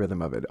about the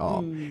rhythm of it all.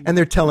 And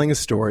they're telling a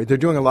story. They're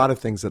doing a lot of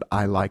things that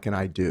I like and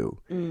I do,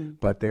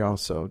 but they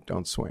also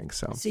don't swing.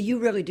 So you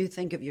really do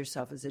think of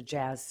yourself as a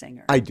jazz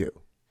singer? I do.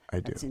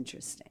 That's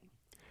interesting.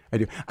 I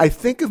do. I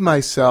think of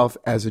myself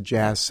as a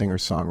jazz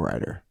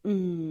singer-songwriter,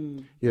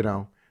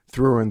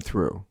 through and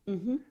through.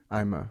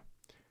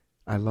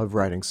 I love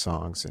writing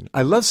songs and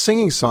I love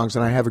singing songs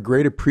and I have a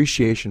great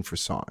appreciation for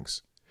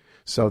songs.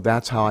 So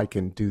that's how I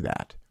can do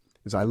that.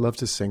 Is I love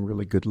to sing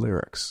really good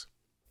lyrics.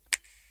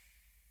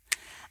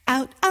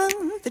 Out of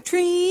the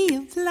tree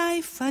of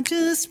life, I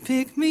just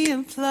picked me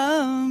a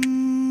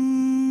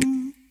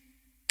plum.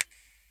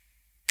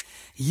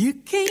 You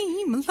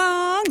came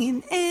along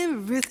and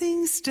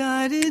everything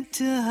started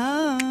to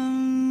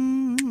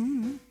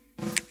hum.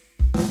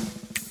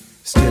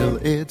 Still,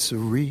 it's a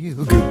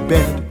real good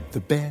bet. The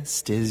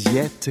best is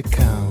yet to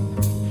come.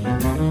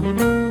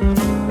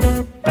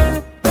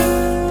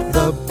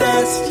 The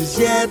best is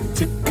yet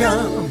to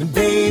come, and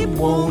babe,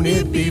 won't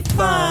it be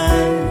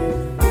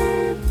fine?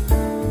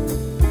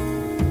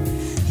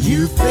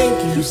 You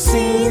think you've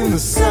seen the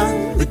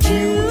sun, but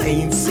you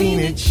ain't seen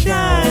it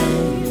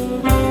shine.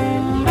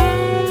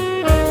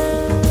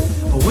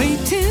 Wait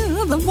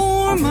till the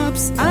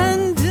warm-up's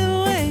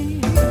underway.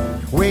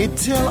 Wait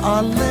till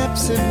our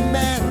lips have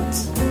met.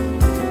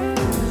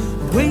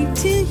 Wait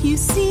till you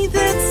see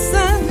that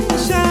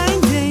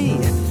sunshine day.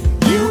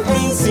 You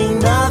ain't seen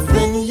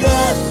nothing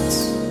yet.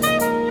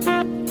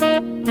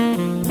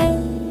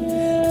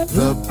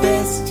 The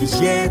best is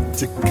yet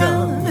to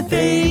come,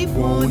 babe,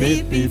 won't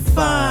it be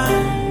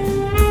fine?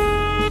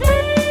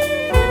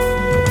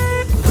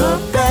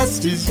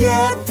 best is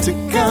yet to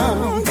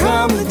come.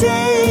 Come the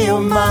day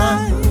you're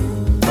mine.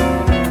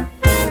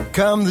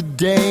 Come the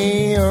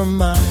day you're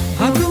mine.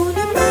 I'm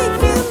gonna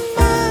make you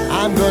mine.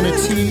 I'm gonna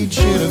teach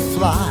you to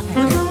fly.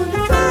 We're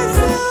gonna fly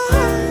so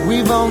high.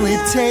 We've only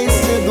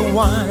tasted the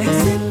wine.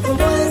 Sip the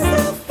wine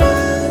so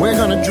fine. We're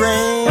gonna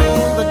drain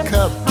the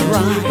cup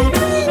dry.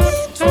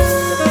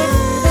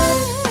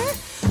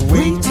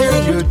 Wait till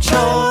your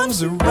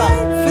charms are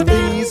right for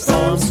these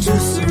arms to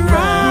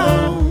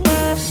surround.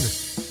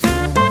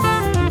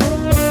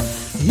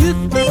 You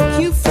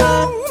think you've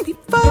flown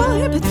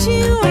before, but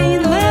you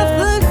ain't left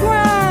the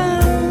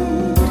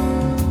ground.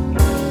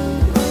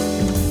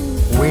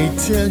 Wait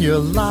till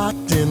you're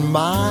locked in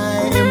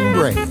my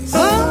embrace.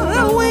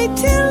 Oh, wait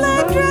till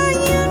I draw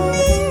you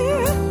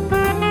near.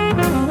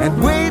 And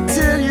wait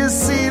till you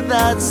see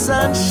that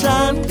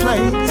sunshine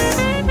place.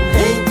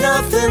 Ain't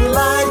nothing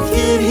like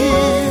it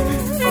here.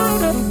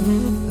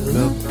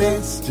 The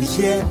best is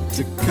yet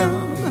to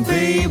come,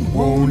 babe,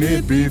 won't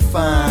it be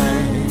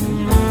fine?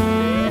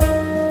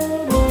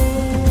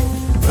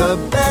 The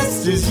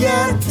best is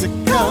yet to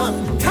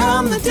come,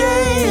 come the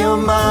day you're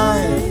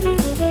mine.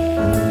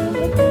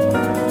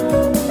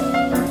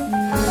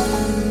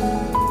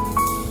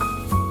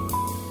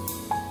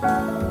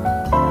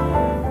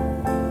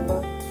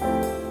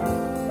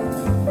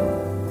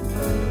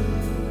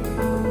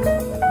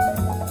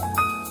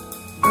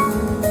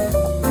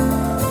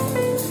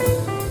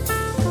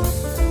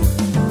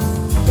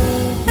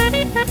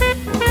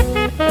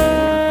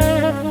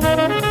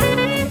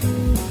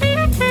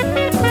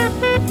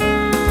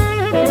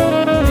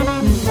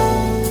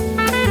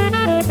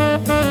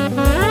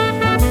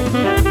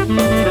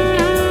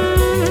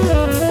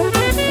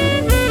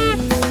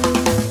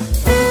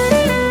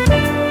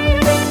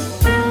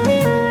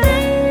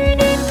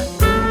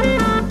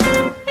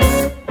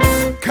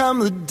 Come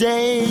the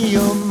day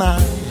you're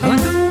mine. I'm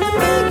gonna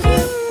make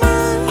you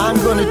mine. I'm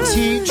gonna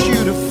teach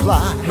you to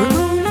fly. We're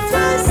gonna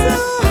fly so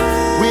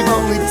high. We've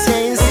only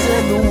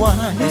tasted the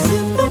wine.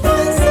 Sip the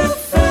wine so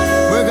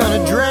fine. We're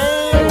gonna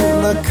drain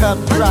the cup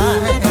dry.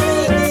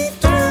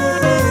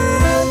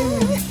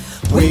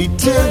 Wait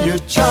till your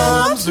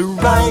charms are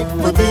right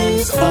for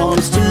these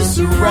arms to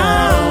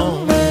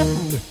surround.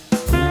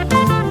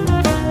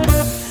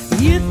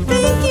 You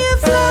think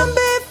you've flown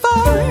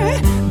before,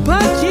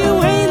 but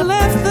you ain't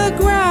left the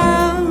ground.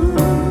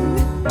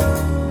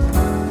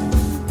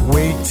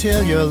 Wait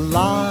till you're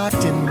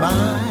locked in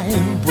my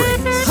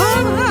embrace.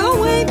 Oh,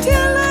 wait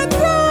till I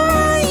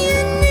draw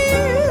you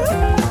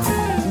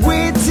near.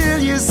 Wait till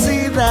you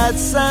see that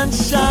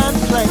sunshine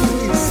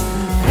place.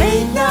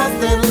 Ain't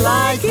nothing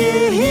like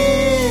it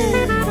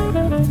here.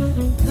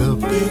 The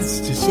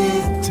best is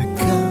yet to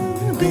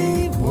come,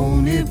 babe,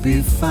 won't it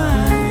be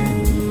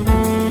fine?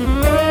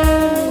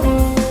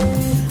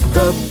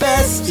 The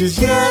best is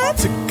yet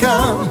to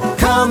come,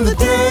 come the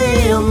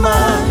day you're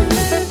mine.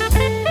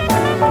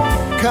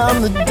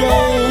 Come the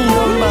day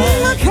you're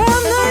mine.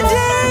 Come the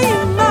day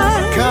you're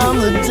mine. Come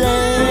the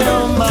day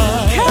you're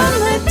mine. Come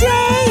the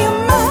day you're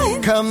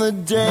mine. Come the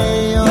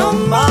day you're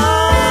mine.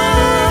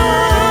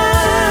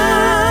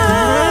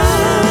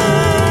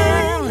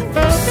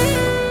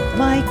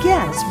 My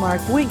guests,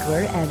 Mark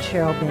Winkler and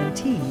Cheryl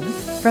Benteen,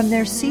 from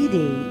their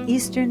CD,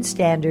 Eastern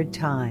Standard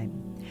Time.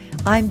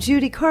 I'm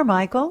Judy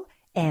Carmichael,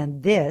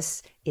 and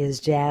this is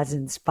Jazz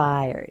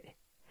Inspired.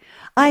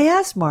 I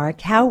asked Mark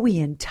how we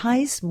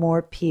entice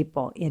more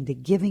people into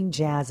giving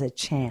jazz a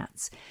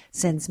chance,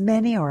 since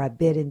many are a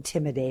bit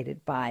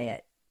intimidated by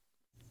it.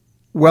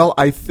 Well,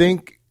 I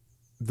think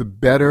the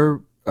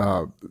better,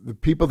 the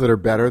people that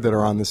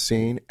are on the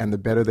scene, and the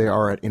better they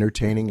are at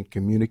entertaining and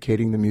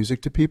communicating the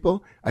music to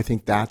people, I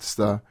think that's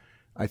the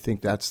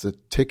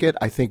ticket.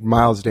 I think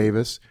Miles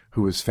Davis,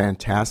 who was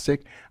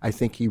fantastic, I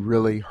think he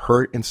really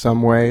hurt in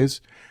some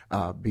ways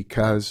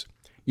because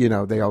he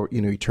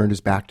turned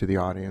his back to the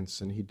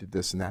audience and he did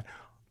this and that.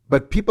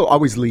 But people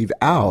always leave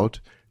out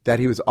that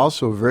he was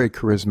also a very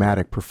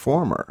charismatic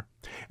performer.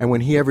 And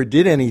when he ever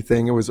did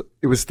anything, it was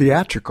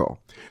theatrical.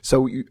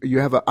 So you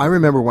have I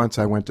remember once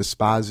I went to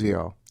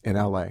Spazio in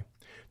LA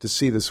to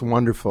see this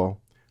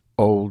wonderful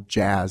old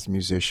jazz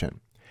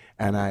musician.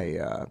 And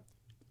I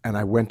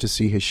went to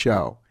see his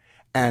show.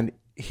 And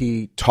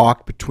he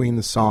talked between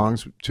the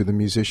songs to the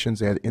musicians.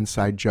 They had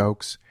inside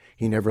jokes.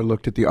 He never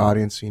looked at the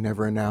audience. He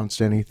never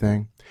announced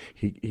anything.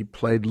 He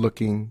played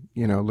looking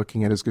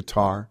at his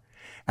guitar.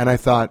 And I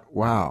thought,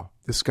 wow,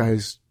 this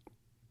guy's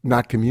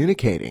not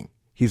communicating.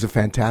 He's a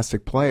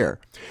fantastic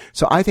player.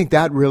 So I think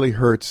that really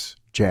hurts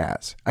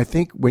jazz. I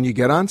think when you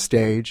get on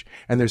stage,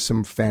 and there's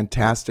some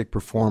fantastic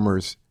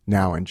performers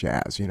now in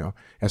jazz,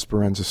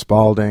 Esperanza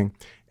Spalding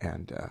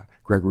and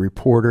Gregory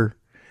Porter,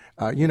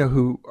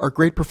 who are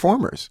great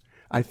performers.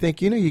 I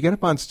think, you get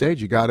up on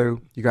stage, you got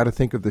to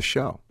think of the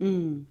show.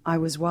 I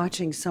was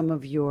watching some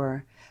of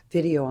your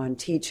video on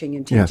teaching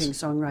Yes.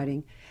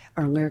 songwriting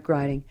or lyric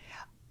writing.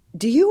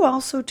 Do you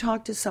also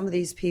talk to some of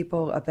these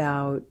people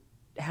about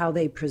how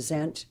they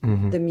present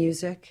the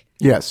music?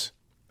 Yes.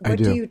 What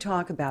do. you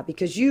talk about?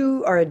 Because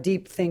you are a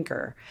deep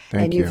thinker,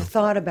 and you've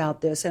thought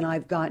about this, and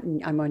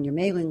I'm on your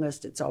mailing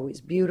list. It's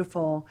always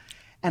beautiful.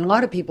 And a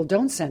lot of people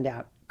don't send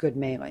out good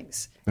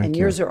mailings. And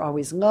yours are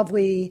always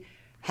lovely,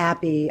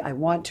 happy. I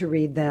want to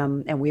read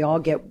them, and we all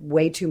get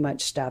way too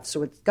much stuff,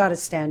 so it's got to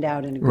stand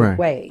out in a good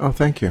way. Oh,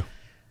 thank you.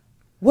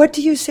 What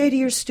do you say to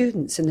your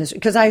students in this?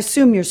 Because I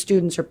assume your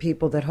students are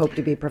people that hope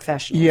to be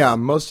professionals. Yeah,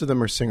 most of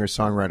them are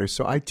singer-songwriters.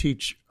 So I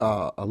teach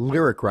a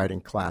lyric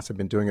writing class. I've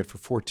been doing it for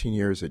 14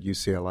 years at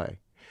UCLA.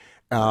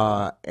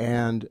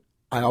 And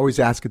I always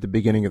ask at the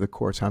beginning of the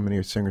course, how many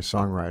are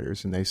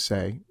singer-songwriters? And they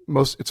say,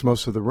 it's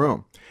most of the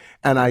room.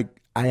 And I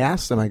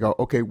ask them, I go,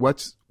 okay,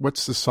 what's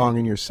the song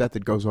in your set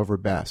that goes over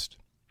best?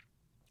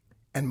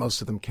 And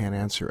most of them can't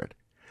answer it.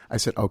 I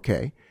said,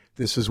 okay,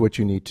 this is what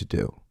you need to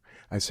do.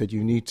 I said,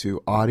 you need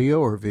to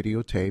audio or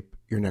videotape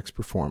your next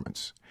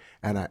performance.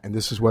 And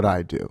this is what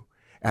I do.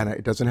 And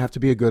it doesn't have to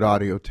be a good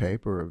audio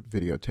tape or a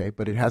videotape,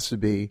 but it has to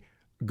be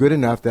good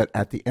enough that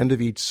at the end of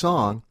each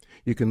song,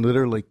 you can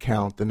literally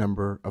count the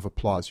number of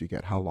applause you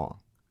get, how long.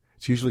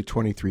 It's usually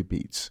 23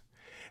 beats.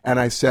 And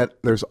I said,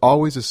 there's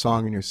always a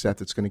song in your set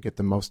that's going to get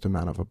the most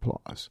amount of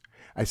applause.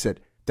 I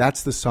said,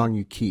 that's the song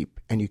you keep,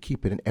 and you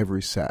keep it in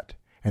every set.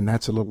 And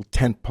that's a little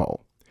tent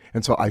pole.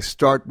 And so I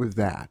start with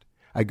that.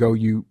 I go,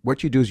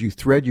 what you do is you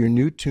thread your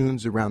new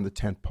tunes around the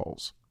tent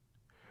poles.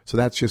 So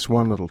that's just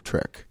one little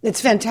trick.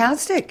 It's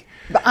fantastic.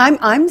 But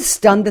I'm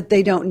stunned that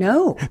they don't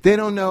know. They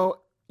don't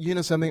know. You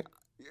know something?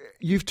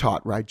 You've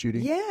taught, right, Judy?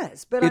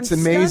 Yes, but it's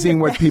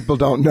amazing what people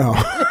don't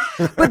know.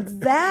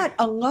 But that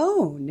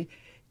alone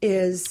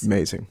is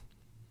amazing.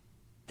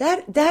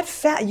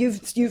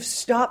 You've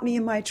stopped me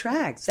in my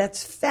tracks.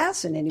 That's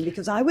fascinating,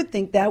 because I would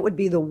think that would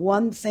be the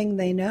one thing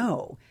they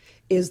know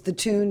is the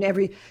tune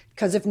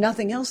because if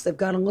nothing else, they've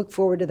got to look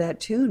forward to that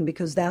tune,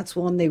 because that's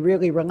when they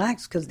really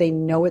relax, because they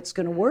know it's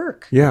going to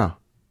work. Yeah.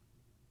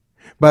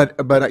 But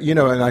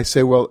and I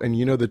say, well, and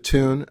the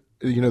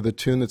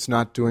tune that's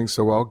not doing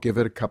so well, give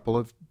it a couple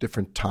of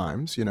different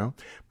times,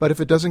 But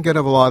if it doesn't get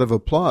a lot of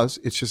applause,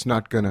 it's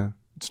not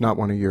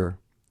one of your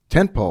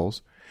tent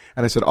poles.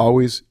 And I said,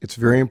 always, it's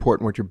very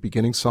important what your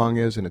beginning song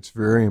is, and it's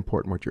very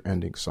important what your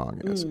ending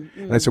song is.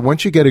 And I said,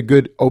 once you get a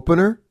good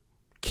opener,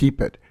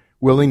 keep it.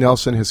 Willie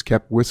Nelson has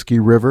kept Whiskey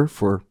River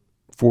for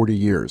 40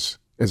 years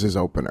as his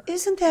opener.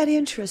 Isn't that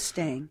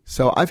interesting?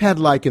 So I've had,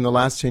 in the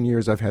last 10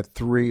 years, I've had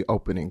 3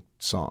 opening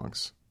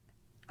songs.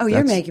 Oh,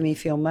 you're making me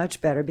feel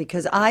much better,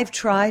 because I've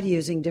tried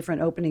using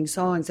different opening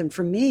songs, and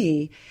for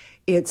me,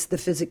 it's the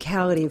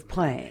physicality of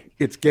playing.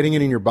 It's getting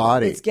it in your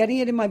body. It's getting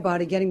it in my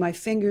body, getting my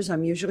fingers.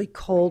 I'm usually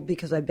cold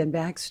because I've been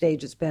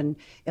backstage. It's been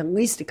at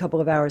least a couple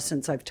of hours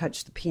since I've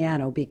touched the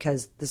piano,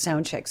 because the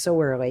sound check's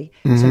so early.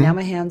 Mm-hmm. So now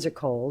my hands are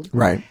cold.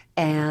 Right.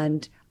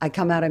 And I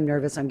come out, I'm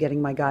nervous. I'm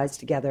getting my guys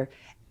together.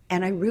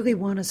 And I really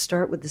want to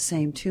start with the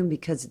same tune,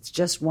 because it's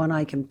just one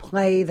I can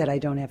play that I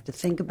don't have to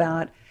think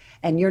about.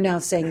 And you're now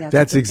saying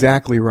that's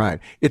exactly right.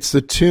 It's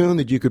the tune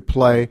that you could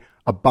play.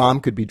 A bomb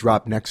could be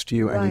dropped next to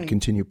you, and you'd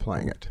continue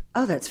playing it.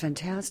 Oh, that's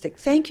fantastic.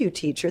 Thank you,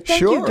 teacher. Thank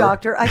you,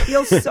 doctor. I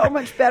feel so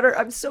much better.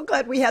 I'm so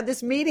glad we had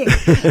this meeting.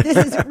 This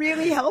is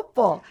really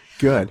helpful.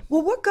 Good.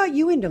 Well, what got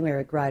you into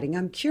lyric writing?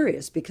 I'm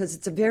curious, because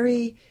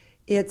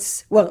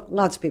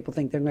lots of people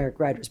think they're lyric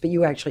writers, but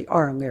you actually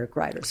are a lyric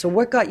writer. So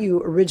what got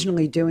you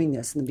originally doing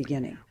this in the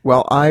beginning?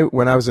 Well,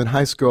 when I was in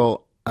high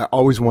school, I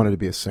always wanted to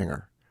be a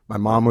singer. My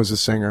mom was a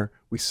singer.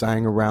 We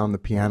sang around the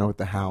piano at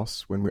the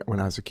house when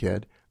I was a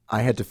kid.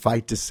 I had to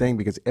fight to sing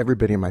because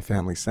everybody in my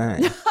family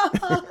sang.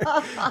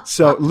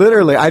 So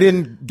literally, I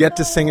didn't get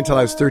to sing until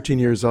I was 13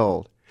 years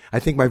old. I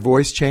think my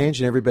voice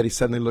changed, and everybody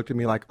suddenly looked at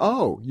me like,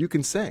 oh, you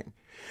can sing.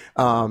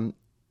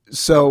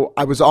 So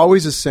I was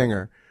always a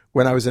singer.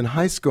 When I was in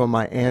high school,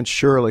 my Aunt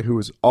Shirley, who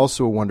was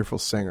also a wonderful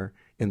singer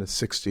in the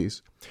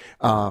 60s,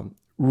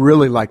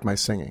 really liked my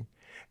singing.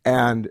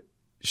 And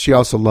she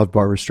also loved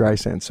Barbra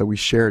Streisand, so we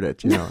shared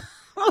it,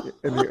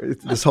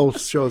 This whole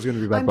show is going to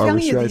be about Barbra Streisand. I'm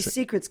telling you, these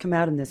secrets come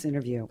out in this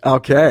interview.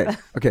 Okay.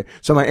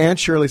 So my Aunt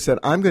Shirley said,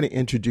 I'm going to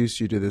introduce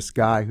you to this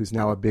guy who's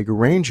now a big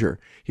arranger.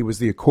 He was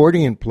the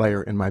accordion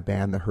player in my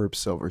band, the Herb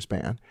Silvers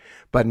Band,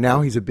 but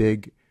now he's a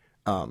big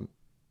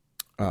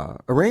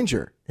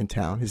arranger in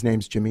town. His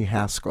name's Jimmy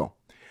Haskell.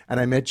 And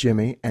I met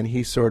Jimmy, and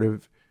he sort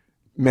of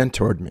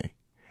mentored me.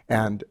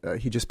 And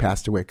he just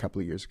passed away a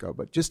couple of years ago,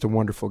 but just a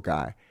wonderful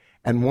guy.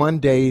 And one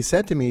day he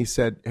said to me,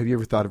 have you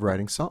ever thought of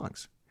writing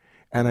songs?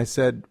 And I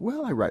said,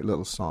 well, I write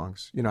little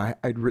songs.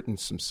 I'd written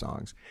some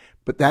songs.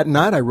 But that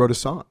night I wrote a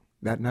song.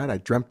 That night I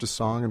dreamt a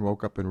song and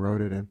woke up and wrote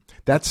it. And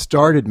that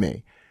started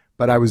me.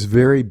 But I was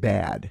very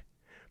bad,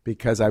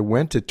 because I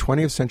went to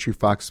 20th Century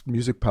Fox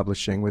Music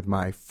Publishing with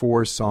my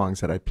 4 songs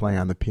that I play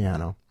on the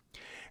piano.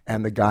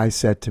 And the guy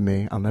said to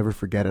me, I'll never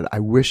forget it, I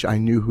wish I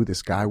knew who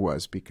this guy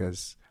was,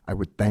 because I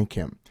would thank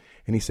him.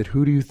 And he said,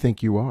 who do you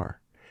think you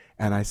are?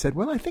 And I said,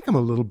 well, I think I'm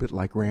a little bit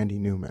like Randy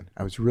Newman.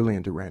 I was really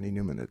into Randy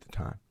Newman at the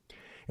time,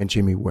 and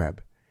Jimmy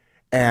Webb.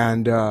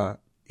 And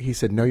he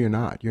said, no, you're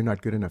not. You're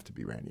not good enough to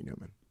be Randy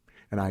Newman.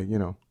 And I,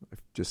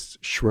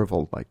 just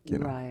shriveled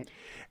Right.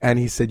 And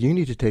he said, you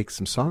need to take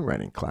some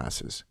songwriting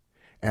classes.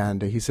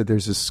 And he said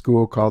there's a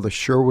school called the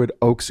Sherwood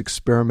Oaks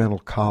Experimental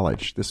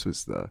College. This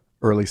was the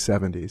early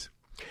 70s.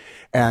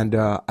 And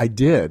I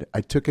did.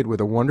 I took it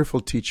with a wonderful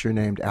teacher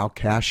named Al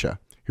Kasha,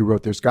 who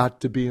wrote "There's Got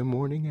to Be a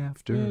Morning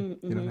After," you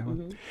know that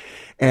one,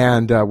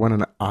 and won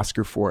an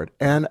Oscar for it.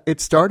 And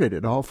it started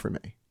it all for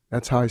me.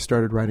 That's how I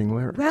started writing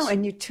lyrics. Wow,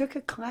 and you took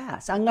a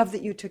class. I love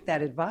that you took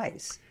that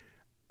advice.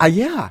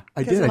 Yeah,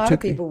 I did. Because a lot of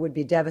people would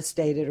be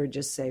devastated or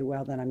just say,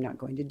 well, then I'm not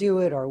going to do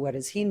it, or what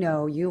does he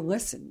know? You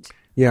listened,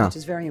 which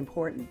is very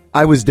important.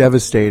 I was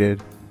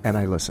devastated, and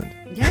I listened.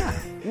 Yeah,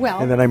 well.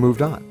 And then I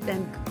moved on.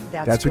 Then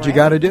that's what you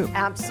got to do.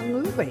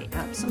 Absolutely,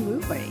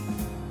 absolutely.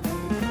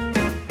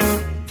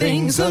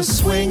 Things are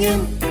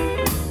swinging,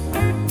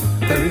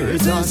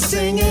 birds are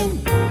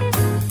singing,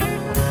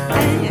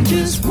 and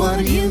just what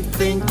do you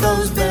think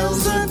those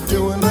bells are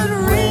doing but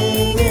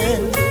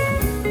ringing?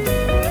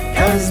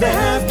 'Cause they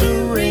have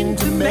to ring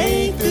to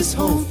make this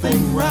whole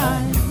thing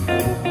right.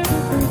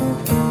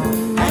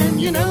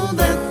 And you know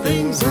that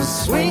things are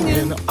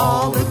swinging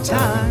all the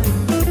time.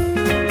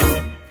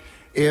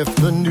 If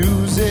the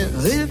news is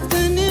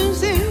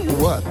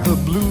what the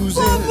blues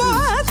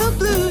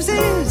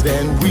is,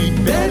 then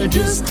we'd better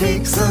just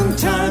take some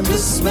time to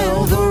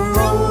smell the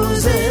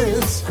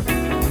roses.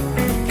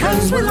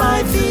 'Cause where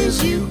life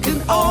is, you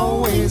can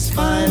always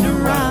find a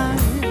rhyme.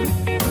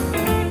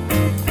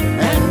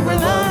 And where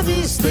love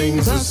is,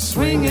 things are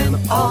swinging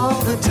all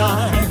the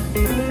time.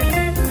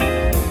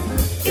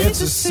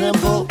 It's as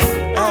simple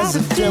as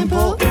a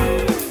dimple.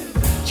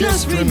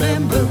 Just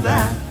remember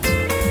that.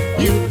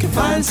 You can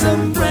find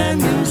some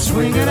brand new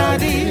swinging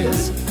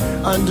ideas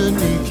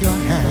underneath your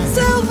hand.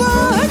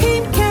 Silver,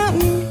 keep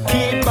counting.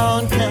 Keep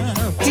on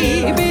counting.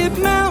 Keep it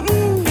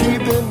mountain.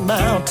 Keep it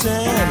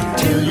mountain.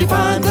 Till you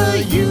find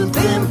the youth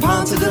in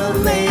Ponce de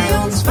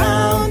Leon's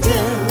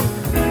fountain.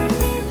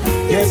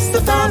 Yes,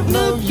 the fountain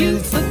of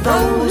youth for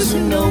those who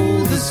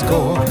know the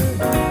score.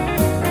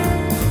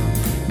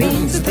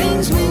 Means that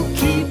things will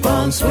keep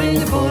on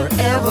swinging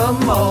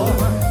forevermore.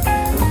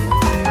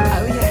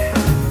 Oh, yeah.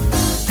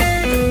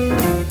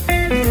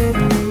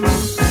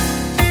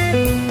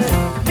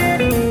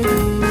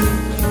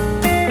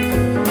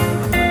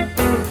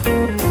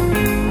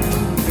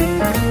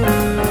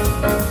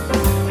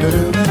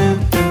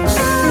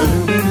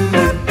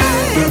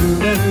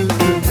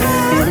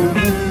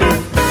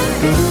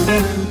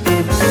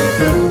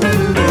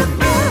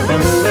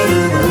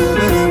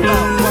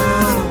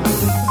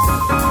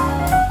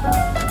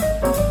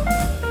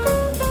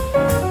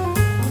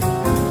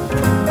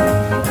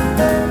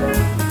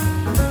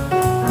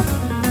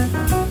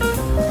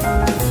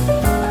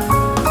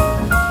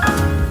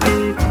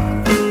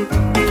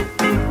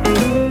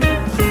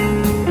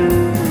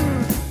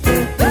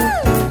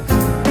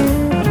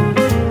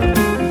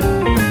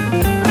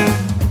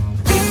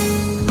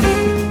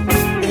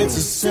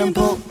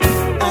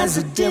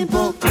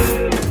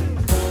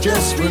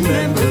 Just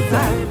remember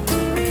that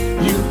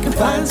you can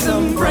find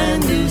some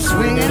brand new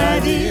swinging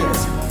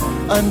ideas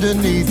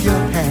underneath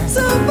your hand.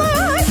 So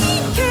boy,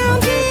 keep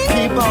counting.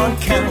 Keep on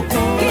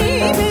counting.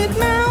 Keep it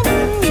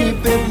mountain.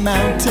 Keep it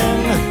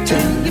mountain.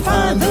 Till you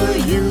find the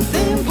youth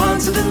in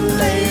Ponce de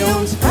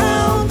Leon's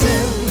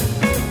fountain.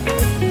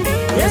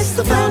 Yes,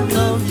 the fountain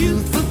of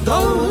youth for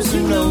those who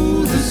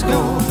know the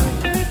score.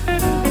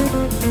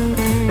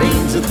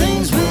 Means that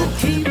things will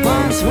keep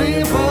on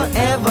swinging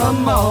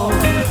forevermore.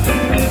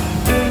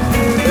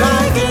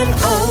 Like an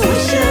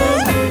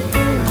ocean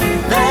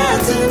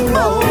that's in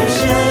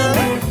motion,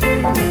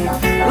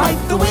 like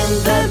the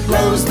wind that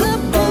blows the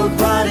boat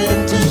right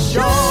into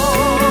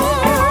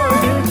shore.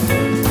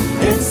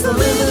 It's the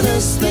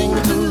livingest thing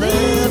to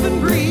live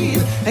and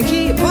breathe, And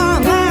keep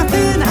on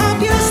laughing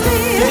up your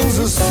sleeve. things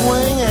are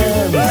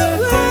swinging,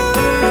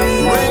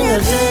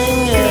 ring-a-dinging,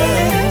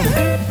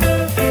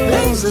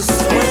 things are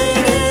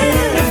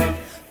swinging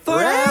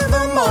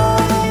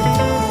forevermore.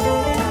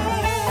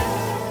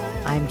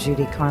 I'm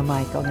Judy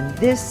Carmichael, and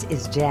this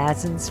is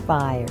Jazz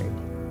Inspired.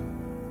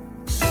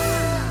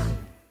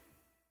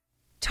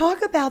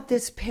 Talk about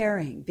this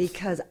pairing,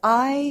 because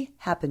I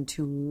happen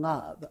to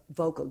love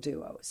vocal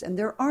duos, and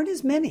there aren't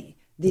as many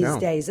these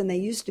days, and they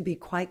used to be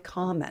quite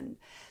common.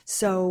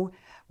 So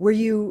were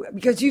you,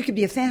 because you could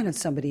be a fan of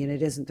somebody and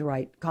it isn't the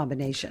right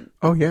combination.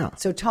 Oh, yeah.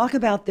 So talk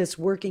about this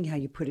working, how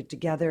you put it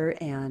together,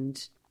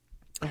 and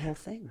the whole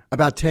thing.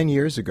 About 10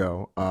 years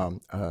ago,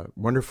 a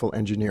wonderful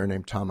engineer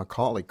named Tom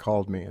McCauley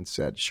called me and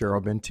said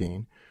Cheryl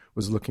Benteen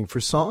was looking for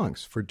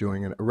songs for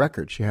doing a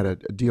record. She had a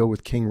deal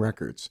with King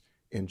Records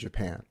in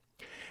Japan.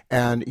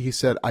 And he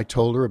said, I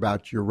told her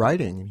about your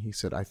writing. And he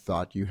said, I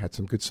thought you had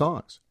some good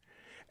songs.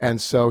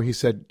 And so he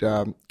said,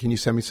 can you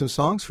send me some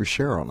songs for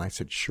Cheryl? And I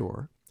said,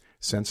 sure.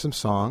 Send some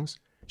songs.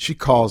 She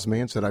calls me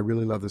and said, I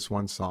really love this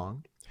one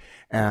song.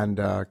 And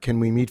can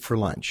we meet for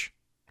lunch?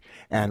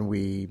 And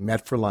we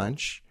met for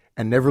lunch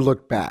and never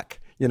looked back.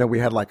 You know, we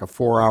had like a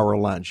 4-hour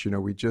lunch. You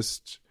know, we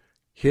just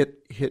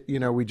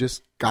we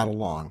just got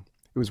along.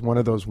 It was one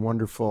of those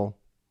wonderful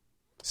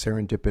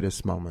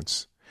serendipitous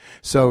moments.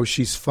 So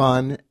she's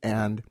fun,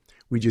 and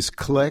We just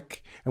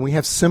click, and we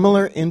have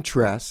similar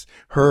interests.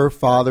 Her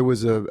father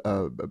was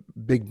a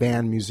big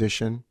band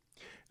musician.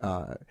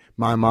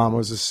 My mom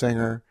was a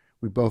singer.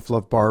 We both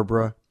love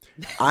Barbara.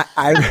 I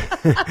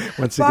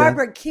once again,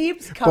 Barbara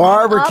keeps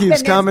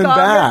coming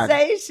back.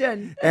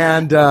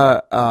 And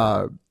I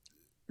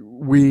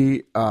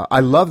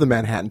love the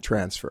Manhattan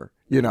Transfer.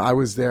 You know, I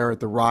was there at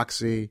the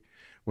Roxy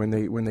when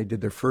they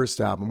did their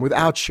first album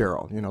without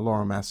Cheryl, you know,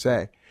 Laura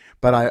Massey.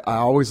 But I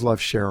always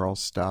loved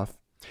Cheryl's stuff.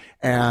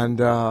 And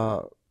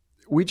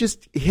we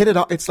just hit it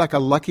off. It's like a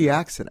lucky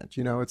accident,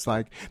 you know. It's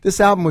like this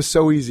album was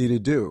so easy to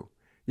do,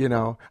 you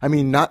know. I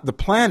mean, the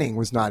planning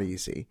was not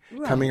easy,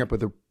 coming up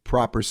with the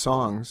proper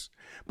songs.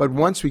 But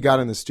once we got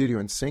in the studio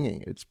and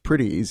singing, it's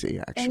pretty easy,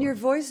 actually. And your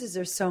voices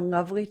are so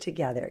lovely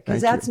together,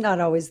 because that's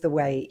not always the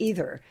way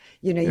either.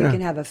 You know, you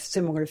can have a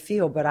similar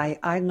feel, but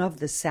I love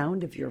the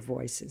sound of your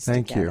voices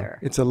together. Thank you.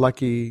 It's a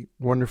lucky,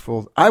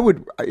 wonderful...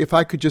 if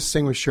I could just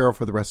sing with Cheryl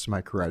for the rest of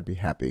my career, I'd be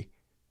happy.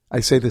 I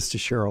say this to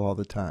Cheryl all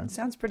the time. It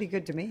sounds pretty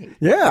good to me.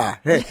 Yeah.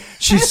 Hey,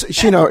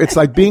 she know, it's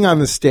like being on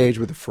the stage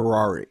with a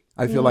Ferrari.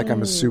 I feel like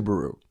I'm a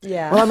Subaru.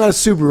 Yeah. Well, I'm not a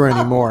Subaru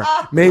anymore.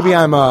 Maybe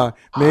I'm a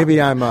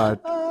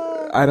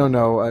I don't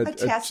know. A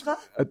Tesla?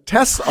 A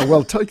Tesla.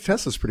 Well,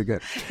 Tesla's pretty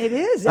good. It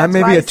is. I'm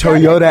maybe a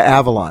Toyota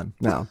Avalon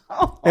now.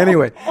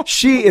 Anyway,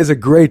 she is a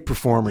great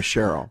performer,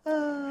 Cheryl.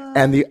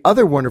 And the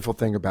other wonderful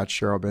thing about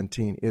Cheryl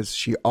Benteen is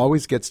she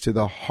always gets to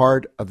the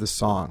heart of the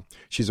song.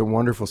 She's a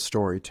wonderful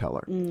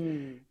storyteller.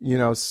 You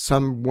know,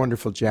 some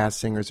wonderful jazz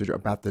singers are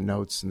about the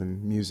notes and the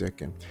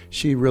music, and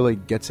she really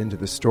gets into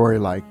the story,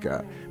 like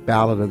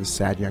Ballad of the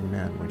Sad Young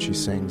Man when she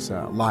sings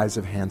Lives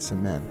of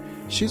Handsome Men.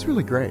 She's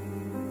really great.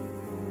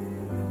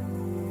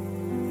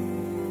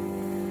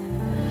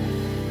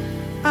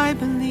 I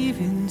believe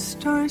in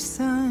star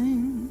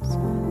signs,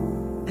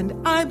 and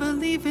I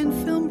believe in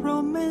film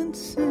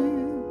romances.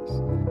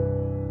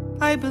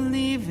 I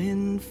believe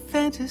in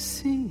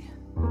fantasy,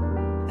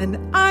 and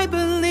I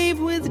believe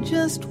with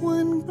just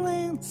one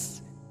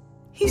glance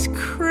he's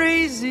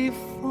crazy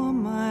for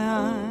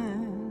my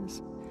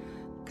eyes.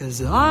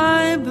 'Cause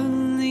I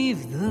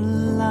believe the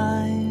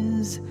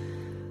lies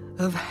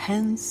of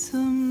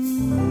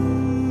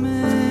handsome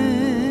men.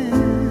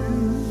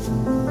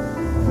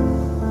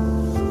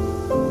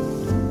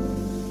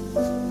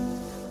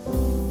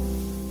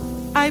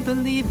 I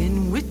believe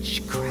in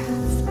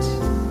witchcraft,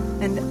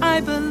 and I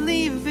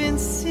believe in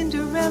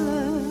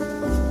Cinderella.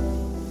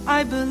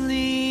 I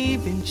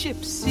believe in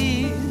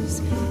gypsies,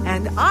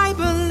 and I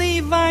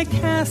believe I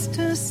cast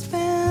a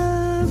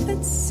spell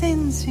that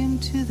sends him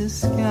to the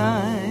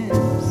skies.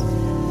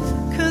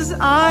 'Cause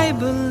I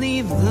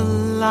believe the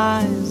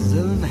lies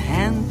of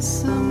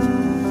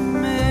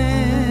handsome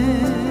men.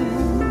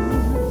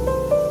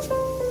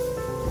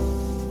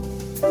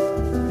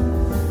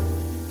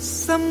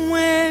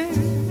 Somewhere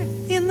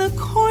in the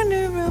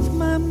corner of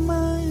my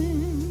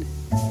mind,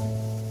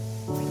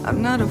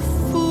 I'm not a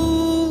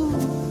fool,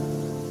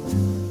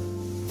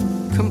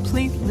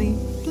 completely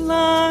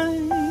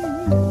blind.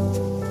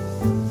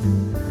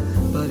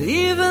 But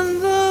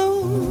even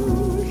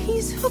though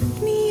he's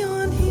hooked me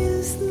on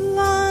his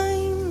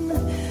line,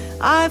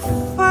 I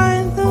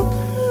find the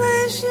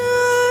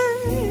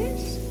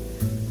pleasures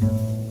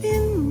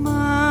in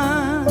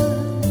mine.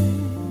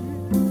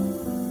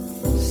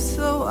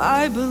 So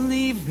I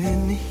believe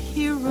in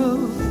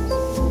heroes,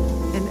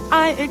 and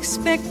I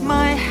expect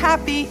my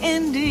happy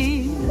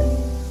ending,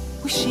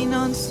 wishing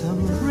on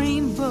some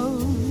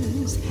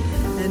rainbows,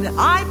 and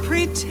I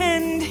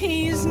pretend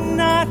he's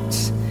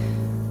not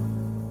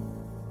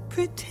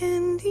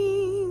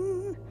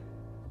pretending.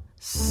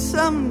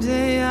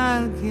 Someday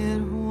I'll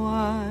get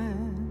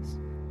wise,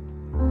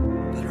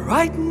 but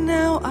right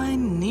now I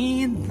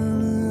need the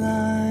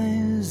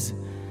lies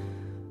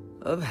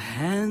of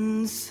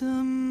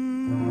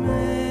handsome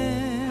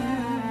men.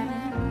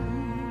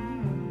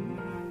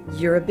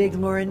 You're a big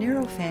Laura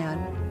Nyro fan.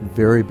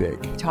 Very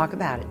big. Talk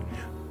about it.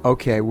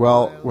 Okay,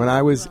 well, when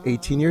I was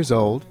 18 years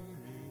old,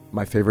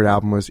 my favorite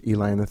album was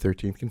Eli and the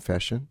 13th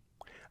Confession.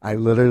 I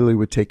literally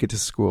would take it to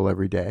school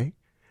every day.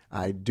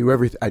 I'd do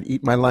everything. I'd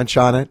eat my lunch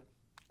on it.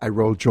 I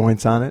rolled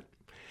joints on it.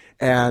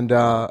 And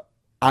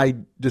I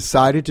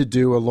decided to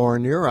do a Laura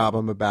Nyro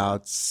album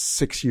about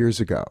 6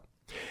 years ago.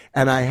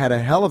 And I had a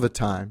hell of a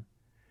time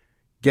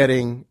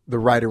getting the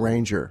right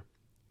arranger.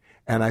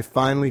 And I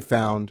finally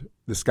found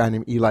this guy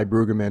named Eli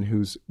Brueggemann,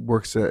 he's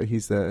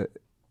the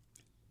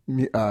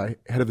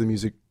head of the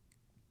music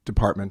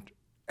department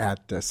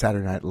at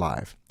Saturday Night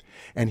Live.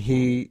 And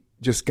he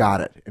just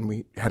got it, and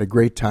we had a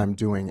great time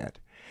doing it.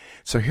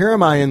 So here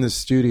am I in the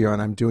studio,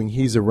 and I'm doing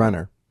He's a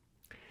Runner.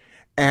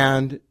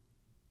 And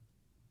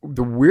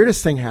the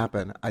weirdest thing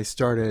happened. I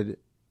suddenly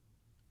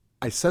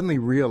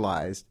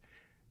realized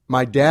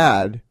my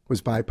dad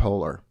was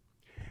bipolar.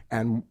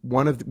 And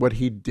one of what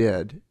he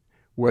did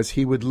was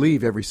he would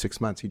leave every 6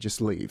 months. He'd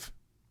just leave.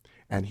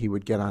 And he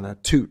would get on a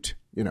toot.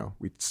 You know,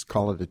 we'd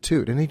call it a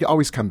toot. And he'd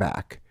always come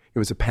back. It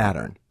was a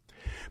pattern.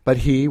 But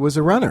he was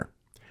a runner.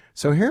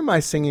 So here am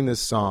I singing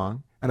this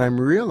song, and I'm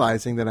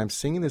realizing that I'm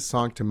singing this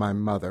song to my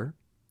mother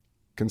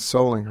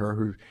consoling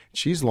her,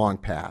 she's long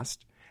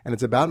passed, and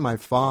it's about my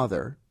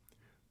father,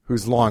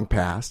 who's long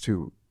passed,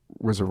 who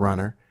was a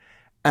runner.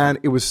 And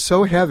it was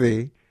so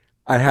heavy,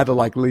 I had to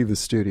leave the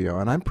studio.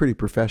 And I'm pretty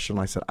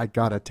professional. I said, I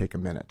got to take a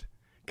minute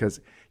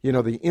because,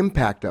 the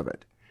impact of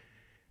it.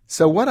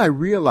 So what I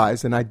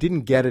realized, and I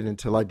didn't get it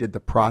until I did the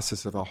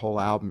process of the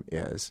whole album,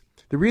 is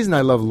the reason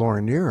I love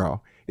Laura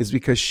Nyro is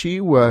because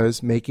she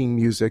was making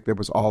music that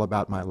was all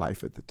about my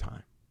life at the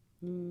time.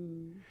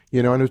 And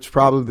it's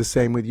probably the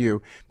same with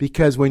you,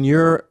 because when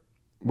you're,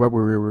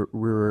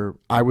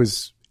 I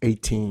was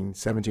 18,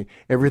 17,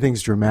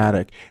 everything's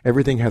dramatic.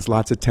 Everything has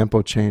lots of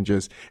tempo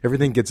changes.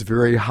 Everything gets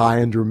very high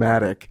and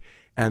dramatic.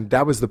 And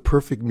that was the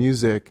perfect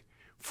music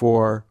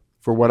for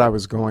what I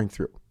was going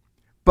through.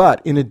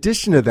 But in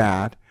addition to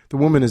that, the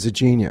woman is a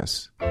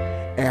genius.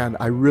 And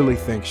I really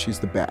think she's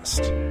the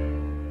best.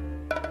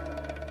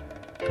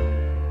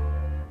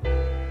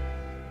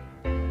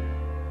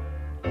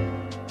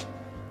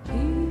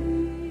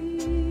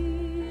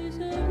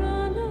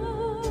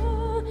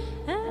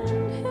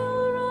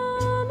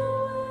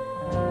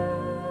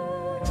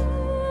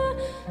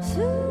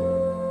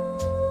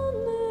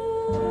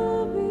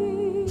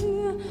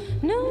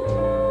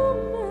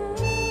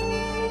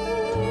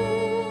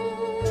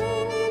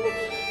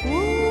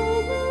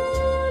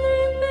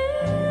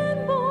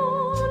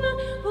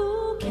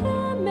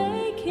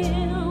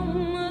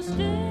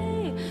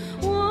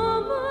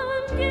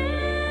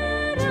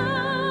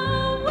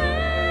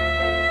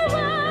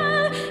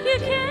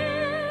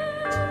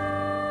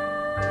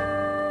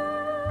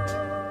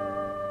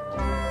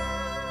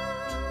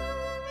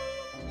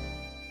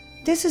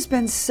 This has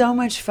been so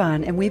much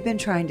fun, and we've been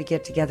trying to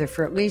get together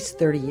for at least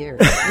 30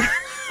 years.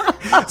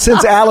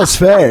 Since Alice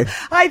Faye.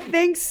 I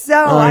think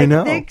so. I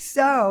know. Think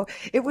so.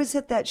 It was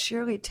at that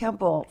Shirley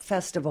Temple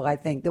festival, I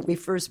think, that we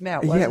first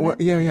met, wasn't it?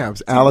 Yeah. It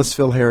was Alice,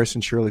 Phil Harris,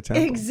 and Shirley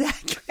Temple.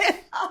 Exactly.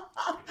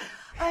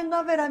 I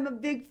love it. I'm a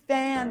big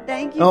fan.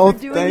 Thank you for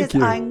doing this.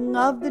 You. I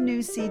love the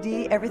new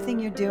CD, everything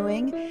you're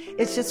doing.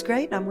 It's just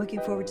great, and I'm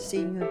looking forward to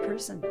seeing you in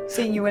person,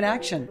 seeing you in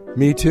action.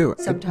 Me too.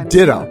 Sometime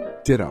Ditto.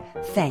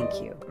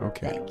 Thank you.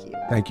 Okay. Thank you.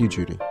 Thank you,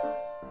 Judy.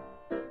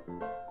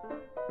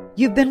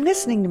 You've been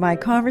listening to my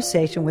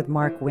conversation with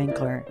Mark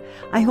Winkler.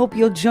 I hope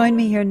you'll join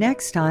me here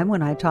next time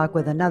when I talk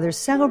with another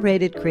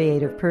celebrated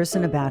creative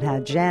person about how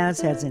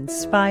jazz has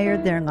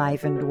inspired their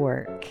life and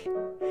work.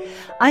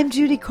 I'm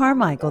Judy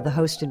Carmichael, the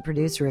host and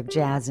producer of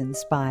Jazz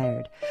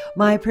Inspired.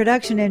 My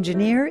production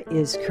engineer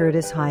is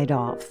Curtis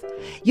Heidoff.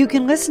 You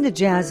can listen to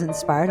Jazz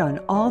Inspired on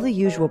all the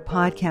usual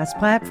podcast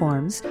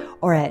platforms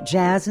or at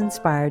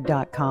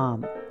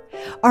jazzinspired.com.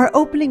 Our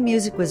opening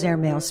music was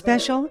Airmail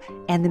Special,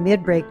 and the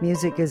mid-break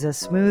music is a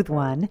smooth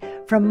one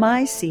from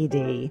my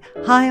CD,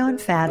 High on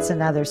Fats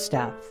and Other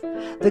Stuff.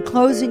 The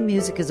closing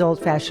music is Old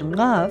Fashioned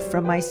Love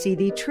from my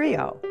CD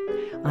Trio.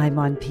 I'm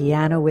on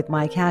piano with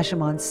Mike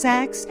Hashem on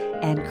sax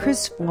and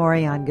Chris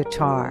Flory on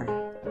guitar.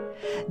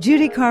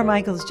 Judy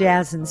Carmichael's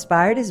Jazz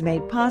Inspired is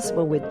made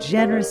possible with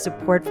generous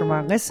support from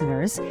our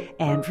listeners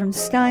and from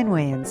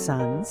Steinway &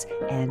 Sons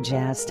and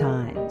Jazz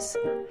Times.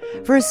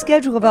 For a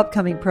schedule of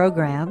upcoming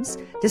programs,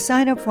 to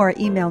sign up for our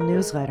email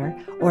newsletter,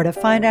 or to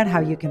find out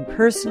how you can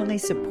personally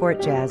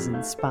support Jazz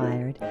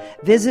Inspired,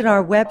 visit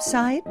our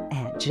website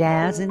at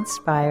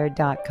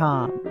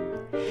jazzinspired.com.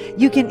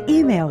 You can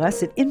email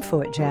us at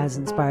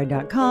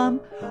info@jazzinspired.com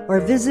or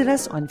visit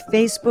us on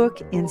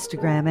Facebook,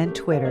 Instagram, and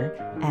Twitter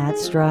at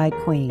Stride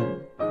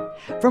Queen.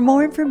 For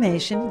more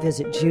information,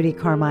 visit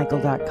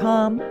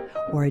judycarmichael.com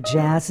or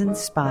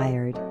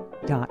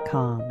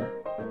jazzinspired.com.